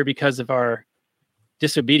us are here because of our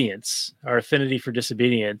disobedience, our affinity for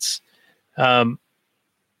disobedience.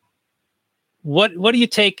 What do you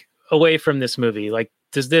take away from this movie? Like,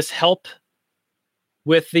 does this help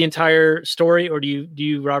with the entire story, or do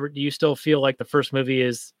you, Robert? Do you still feel like the first movie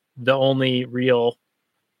is the only real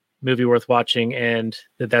movie worth watching, and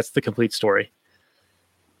that's the complete story?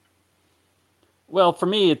 Well, for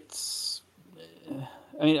me,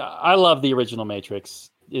 I love the original Matrix.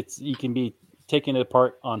 You can be taken it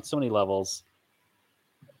apart on so many levels.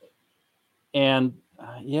 And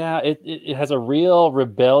it has a real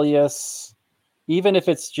rebellious, even if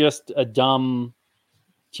it's just a dumb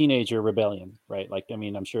teenager rebellion, right? Like,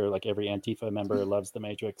 I'm sure like every Antifa member loves the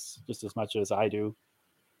Matrix just as much as I do.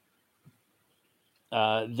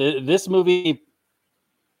 This movie,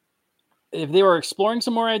 if they were exploring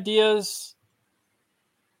some more ideas,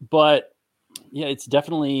 but yeah, it's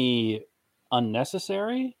definitely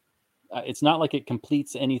unnecessary. It's not like it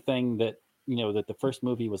completes anything that the first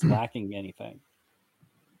movie was lacking anything.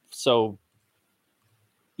 So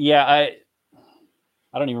yeah, I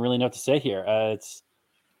don't even really know what to say here.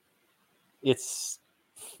 It's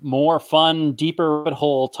more fun, deeper rabbit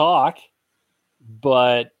hole talk,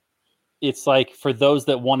 but it's like for those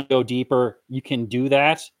that want to go deeper, you can do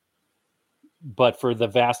that. But for the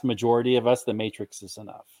vast majority of us, the Matrix is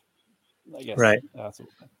enough, I guess. Right.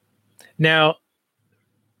 Now,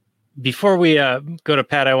 before we go to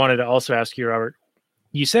Pat, I wanted to also ask you, Robert,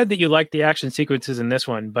 you said that you liked the action sequences in this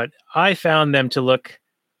one, but I found them to look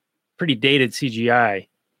pretty dated CGI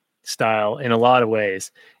style in a lot of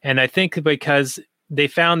ways. And I think because they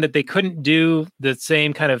found that they couldn't do the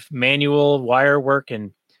same kind of manual wire work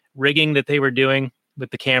and rigging that they were doing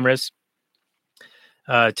with the cameras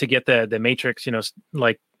to get the Matrix,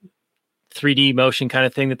 like 3D motion kind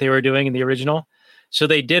of thing that they were doing in the original. So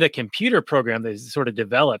they did a computer program that sort of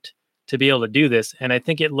developed to be able to do this. And I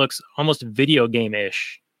think it looks almost video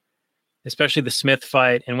game-ish, especially the Smith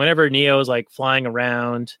fight. And whenever Neo is like flying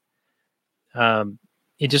around,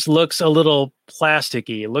 it just looks a little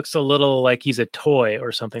plasticky. It looks a little like he's a toy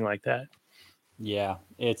or something like that. Yeah,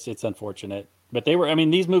 it's unfortunate. But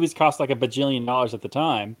these movies cost like $1 bajillion at the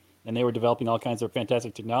time, and they were developing all kinds of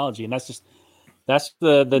fantastic technology. And that's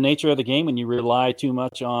the nature of the game. When you rely too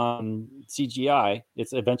much on CGI,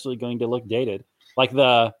 it's eventually going to look dated. Like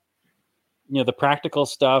the practical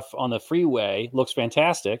stuff on the freeway looks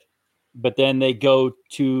fantastic, but then they go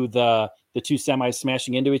to the two semis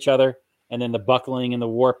smashing into each other, and then the buckling and the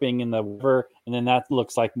warping and the whatever, and then that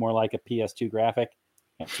looks like more like a PS2 graphic.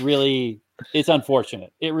 It's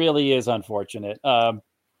unfortunate. It really is unfortunate.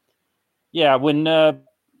 When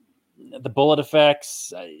the bullet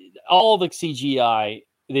effects, all the CGI,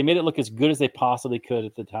 they made it look as good as they possibly could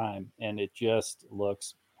at the time, and it just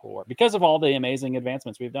looks poor because of all the amazing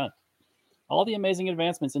advancements we've done. All the amazing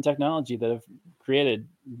advancements in technology that have created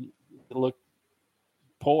look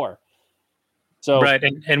poor. So right,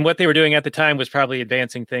 and what they were doing at the time was probably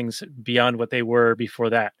advancing things beyond what they were before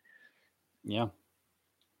that. Yeah.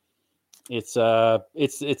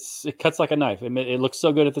 It cuts like a knife. It looks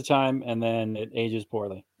so good at the time, and then it ages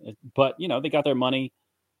poorly. But they got their money,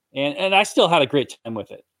 and I still had a great time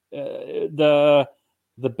with it. The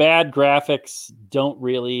bad graphics don't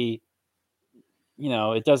really,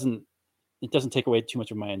 it doesn't take away too much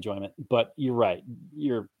of my enjoyment. But you're right.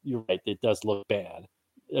 You're right. It does look bad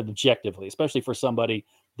objectively, especially for somebody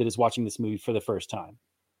that is watching this movie for the first time.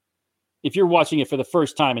 If you're watching it for the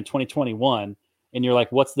first time in 2021. And you're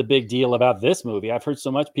like, what's the big deal about this movie? I've heard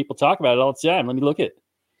so much people talk about it all the time. Let me look at it.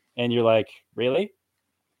 And you're like, really?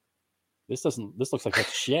 This looks like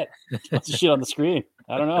that's shit. What's the shit on the screen?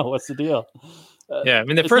 I don't know. What's the deal? Yeah.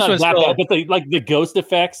 The first one's bad, but the ghost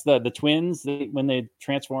effects, the twins, when they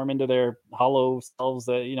transform into their hollow selves,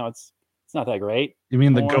 it's not that great. You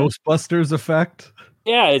mean the Ghostbusters effect?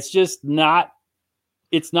 Yeah. It's just not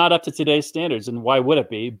up to today's standards. And why would it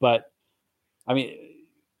be? But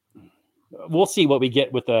we'll see what we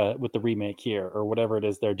get with the remake here or whatever it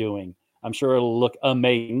is they're doing. I'm sure it'll look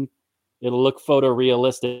amazing. It'll look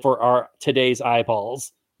photorealistic for our today's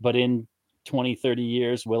eyeballs, but in 20, 30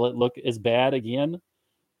 years, will it look as bad again?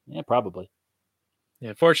 Yeah, probably.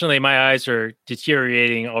 Yeah, fortunately, my eyes are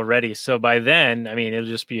deteriorating already. So by then, I mean, it'll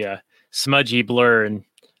just be a smudgy blur and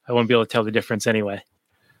I won't be able to tell the difference anyway.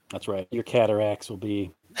 That's right. Your cataracts will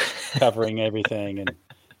be covering everything and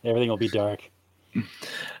everything will be dark.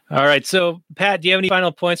 All right. So, Pat, do you have any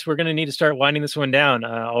final points? We're going to need to start winding this one down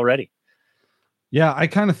already. Yeah, I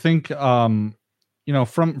kind of think, from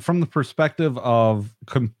the perspective of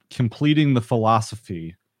completing the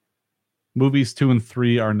philosophy, movies 2 and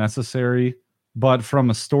 3 are necessary. But from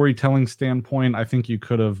a storytelling standpoint, I think you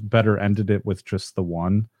could have better ended it with just the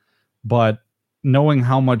one. But knowing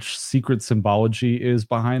how much secret symbology is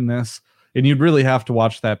behind this, and you'd really have to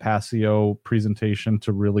watch that Passio presentation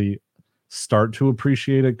to really start to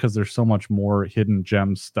appreciate it, because there's so much more hidden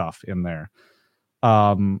gem stuff in there.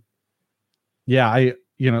 All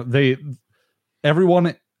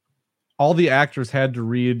the actors had to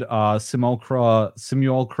read Simulacra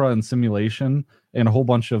and Simulation and a whole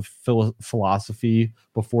bunch of philosophy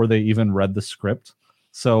before they even read the script.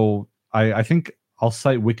 So I think I'll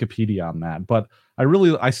cite Wikipedia on that. But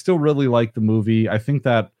I still really like the movie. I think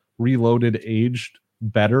that Reloaded aged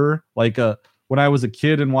better. Like when I was a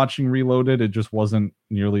kid and watching Reloaded, it just wasn't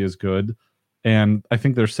nearly as good. And I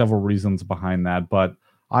think there's several reasons behind that. But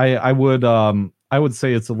I would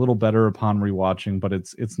say it's a little better upon rewatching, but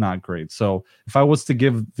it's not great. So if I was to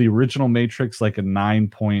give the original Matrix like a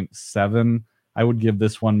 9.7, I would give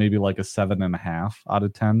this one maybe like a 7.5 out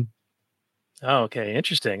of 10. Oh, okay.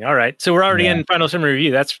 Interesting. All right. So we're already in final summary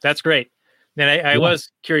review. That's great. And I was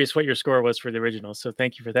curious what your score was for the original. So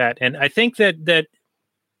thank you for that. And I think that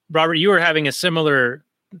Robert, you were having a similar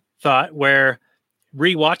thought where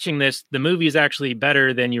rewatching this, the movie is actually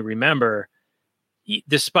better than you remember,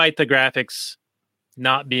 despite the graphics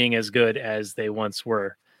not being as good as they once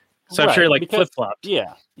were. So I'm sure like flip-flopped.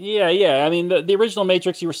 Yeah. I mean, the original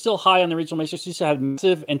Matrix, you were still high on the original Matrix. You still had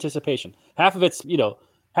massive anticipation. Half of it's,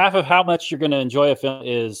 half of how much you're going to enjoy a film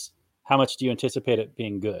is how much do you anticipate it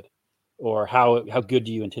being good, or how good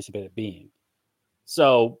do you anticipate it being.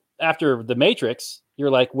 So after the Matrix, you're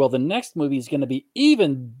like, well, the next movie is going to be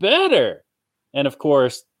even better. And of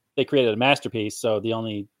course, they created a masterpiece. So the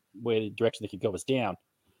only direction they could go was down.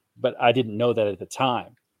 But I didn't know that at the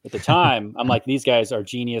time. At the time, I'm like, these guys are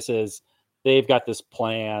geniuses. They've got this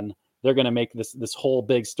plan. They're going to make this whole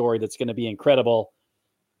big story that's going to be incredible.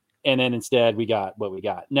 And then instead, we got what we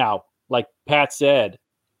got. Now, like Pat said,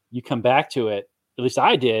 you come back to it, at least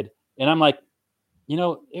I did, and I'm like,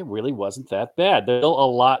 it really wasn't that bad. There's still a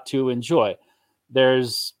lot to enjoy.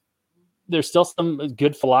 There's still some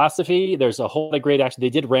good philosophy. There's a whole lot of great action. They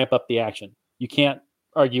did ramp up the action. You can't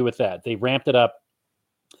argue with that. They ramped it up.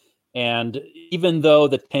 And even though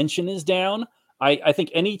the tension is down, I think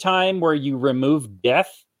any time where you remove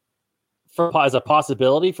death as a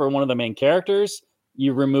possibility for one of the main characters,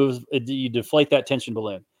 you deflate that tension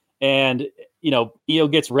balloon. And, Neo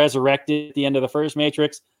gets resurrected at the end of the first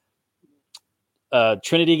Matrix.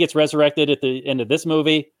 Trinity gets resurrected at the end of this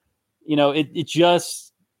movie.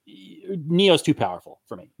 Neo's too powerful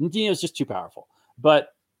for me. Neo's just too powerful. But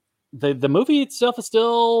the movie itself is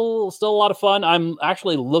still a lot of fun. I'm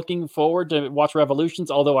actually looking forward to watch Revolutions,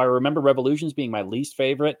 although I remember Revolutions being my least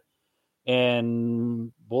favorite.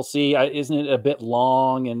 And we'll see. Isn't it a bit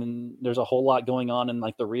long? And there's a whole lot going on in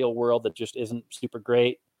like the real world that just isn't super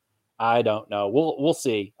great. I don't know. We'll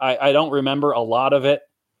see. I don't remember a lot of it,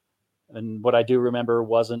 and what I do remember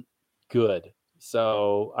wasn't good.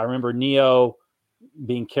 So I remember Neo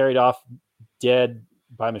being carried off dead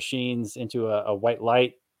by machines into a white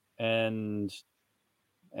light. And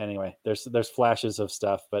anyway, there's flashes of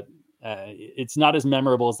stuff, but it's not as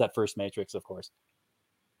memorable as that first Matrix, of course.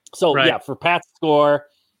 So yeah, for Pat's score,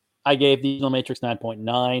 I gave the original Matrix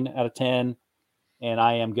 9.9 out of 10, and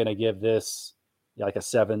I am going to give this like a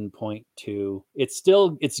 7.2. It's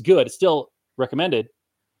good. It's still recommended,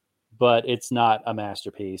 but it's not a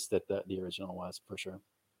masterpiece that the original was, for sure.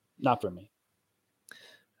 Not for me.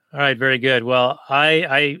 All right, very good. Well,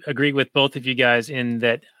 I agree with both of you guys in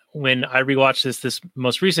that when I rewatched this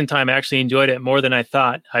most recent time, I actually enjoyed it more than I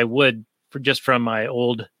thought I would, just from my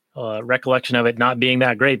old recollection of it not being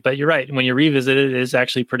that great. But you're right. When you revisit it, it is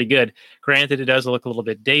actually pretty good. Granted, it does look a little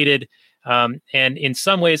bit dated. And in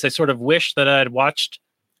some ways, I sort of wish that I had watched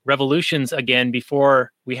Revolutions again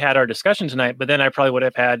before we had our discussion tonight. But then I probably would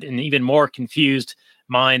have had an even more confused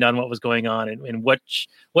mind on what was going on and what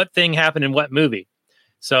thing happened in what movie.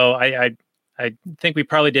 So I think we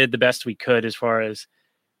probably did the best we could as far as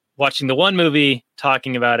watching the one movie,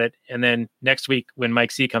 talking about it, and then next week when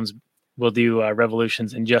Mike C comes we'll do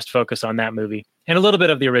Revolutions and just focus on that movie and a little bit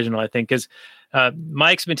of the original, I think, because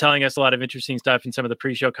Mike's been telling us a lot of interesting stuff in some of the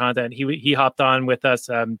pre-show content. He hopped on with us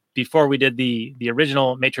before we did the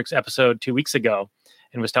original Matrix episode 2 weeks ago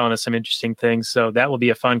and was telling us some interesting things. So that will be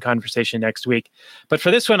a fun conversation next week. But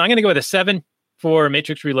for this one, I'm going to go with a 7 for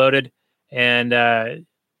Matrix Reloaded. And I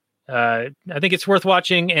think it's worth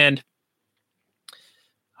watching. And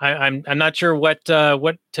I'm not sure what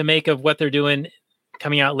to make of what they're doing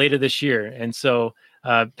coming out later this year. And so,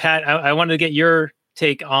 Pat, I wanted to get your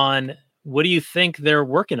take on what do you think they're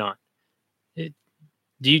working on? Do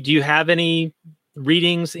you have any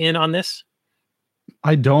readings in on this?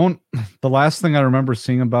 I don't. The last thing I remember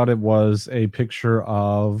seeing about it was a picture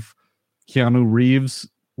of Keanu Reeves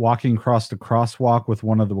walking across the crosswalk with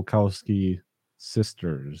one of the Wachowski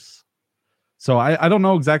sisters. So I don't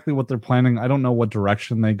know exactly what they're planning. I don't know what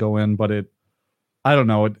direction they go in, but I don't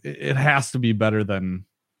know. It has to be better than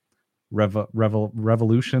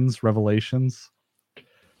Revelations.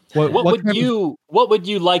 What would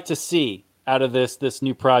you like to see out of this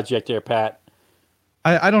new project here, Pat?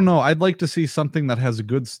 I don't know. I'd like to see something that has a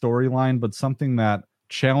good storyline, but something that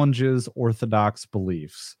challenges orthodox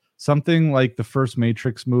beliefs. Something like the first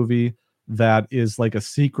Matrix movie that is like a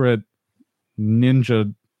secret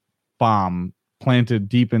ninja bomb planted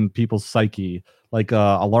deep in people's psyche, like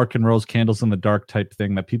a Larkin Rose Candles in the Dark type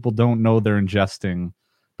thing that people don't know they're ingesting,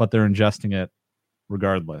 but they're ingesting it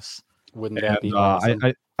regardless. Wouldn't that be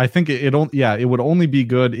awesome? I think it would only be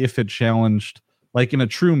good if it challenged, like in a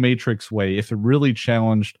true Matrix way, if it really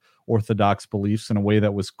challenged orthodox beliefs in a way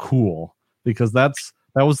that was cool, because that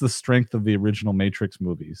was the strength of the original Matrix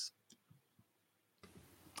movies.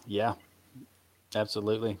 Yeah,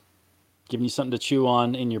 absolutely. Giving you something to chew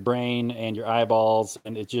on in your brain and your eyeballs,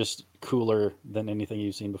 and it's just cooler than anything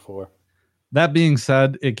you've seen before. That being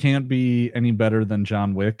said, it can't be any better than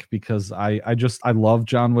John Wick, because I love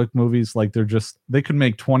John Wick movies. Like they could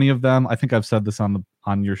make 20 of them. I think I've said this on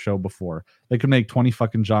your show before. They could make 20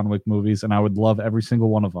 fucking John Wick movies, and I would love every single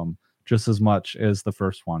one of them just as much as the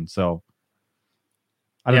first one. So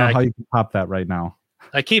I don't know how you can top that right now.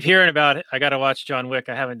 I keep hearing about it. I got to watch John Wick.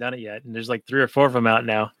 I haven't done it yet, and there's like 3 or 4 of them out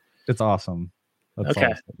now. It's awesome. That's okay.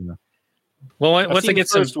 Awesome, yeah. Well, once I get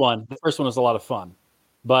the first one was a lot of fun,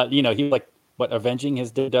 but he like avenging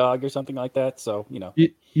his dead dog or something like that. So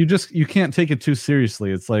you can't take it too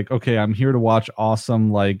seriously. It's like, okay, I'm here to watch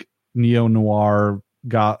awesome like neo-noir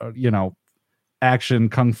action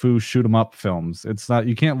kung fu shoot 'em up films. It's not,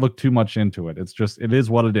 you can't look too much into it. It's just, it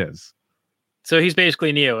is what it is. So he's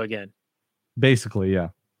basically Neo again. Basically, yeah.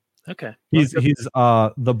 Okay. He's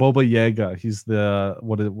the Baba Yaga. He's the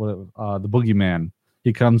the boogeyman.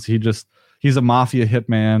 He's a mafia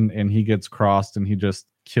hitman, and he gets crossed and he just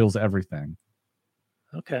kills everything.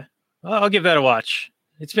 Okay. Well, I'll give that a watch.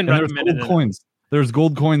 It's been recommended. There's gold coins. There's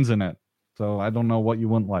gold coins in it. So I don't know what you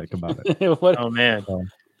wouldn't like about it. Oh man.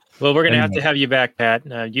 Well, we're gonna have to have you back, Pat.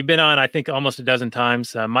 You've been on, I think, almost a dozen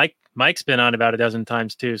times. Mike's been on about a dozen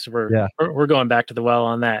times too. So we're going back to the well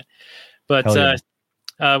on that. But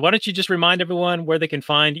why don't you just remind everyone where they can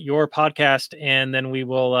find your podcast, and then we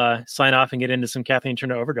will sign off and get into some Kathleen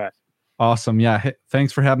Turner Overdrive. Awesome. Yeah. Hey,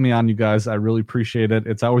 thanks for having me on, you guys. I really appreciate it.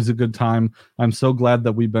 It's always a good time. I'm so glad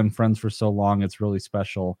that we've been friends for so long. It's really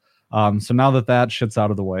special. So now that shit's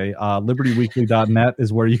out of the way, libertyweekly.net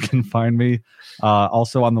is where you can find me.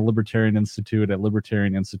 Also on the Libertarian Institute at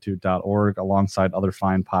libertarianinstitute.org, alongside other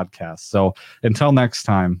fine podcasts. So until next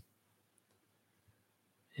time.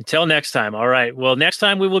 All right. Well, next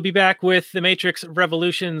time we will be back with The Matrix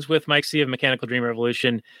Revolutions with Mike C of Mechanical Dream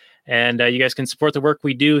Revolution. And you guys can support the work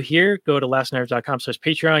we do here. Go to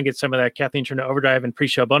lastnerve.com/Patreon, get some of that Kathleen Turner Overdrive and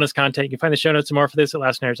pre-show bonus content. You can find the show notes and more for this at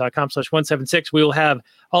lastnerve.com/176. We will have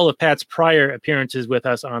all of Pat's prior appearances with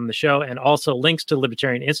us on the show, and also links to the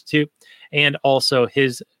Libertarian Institute, and also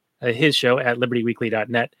his show at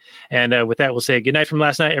libertyweekly.net. And with that, we'll say good night from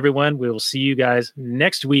last night, everyone. We will see you guys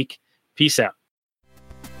next week. Peace out.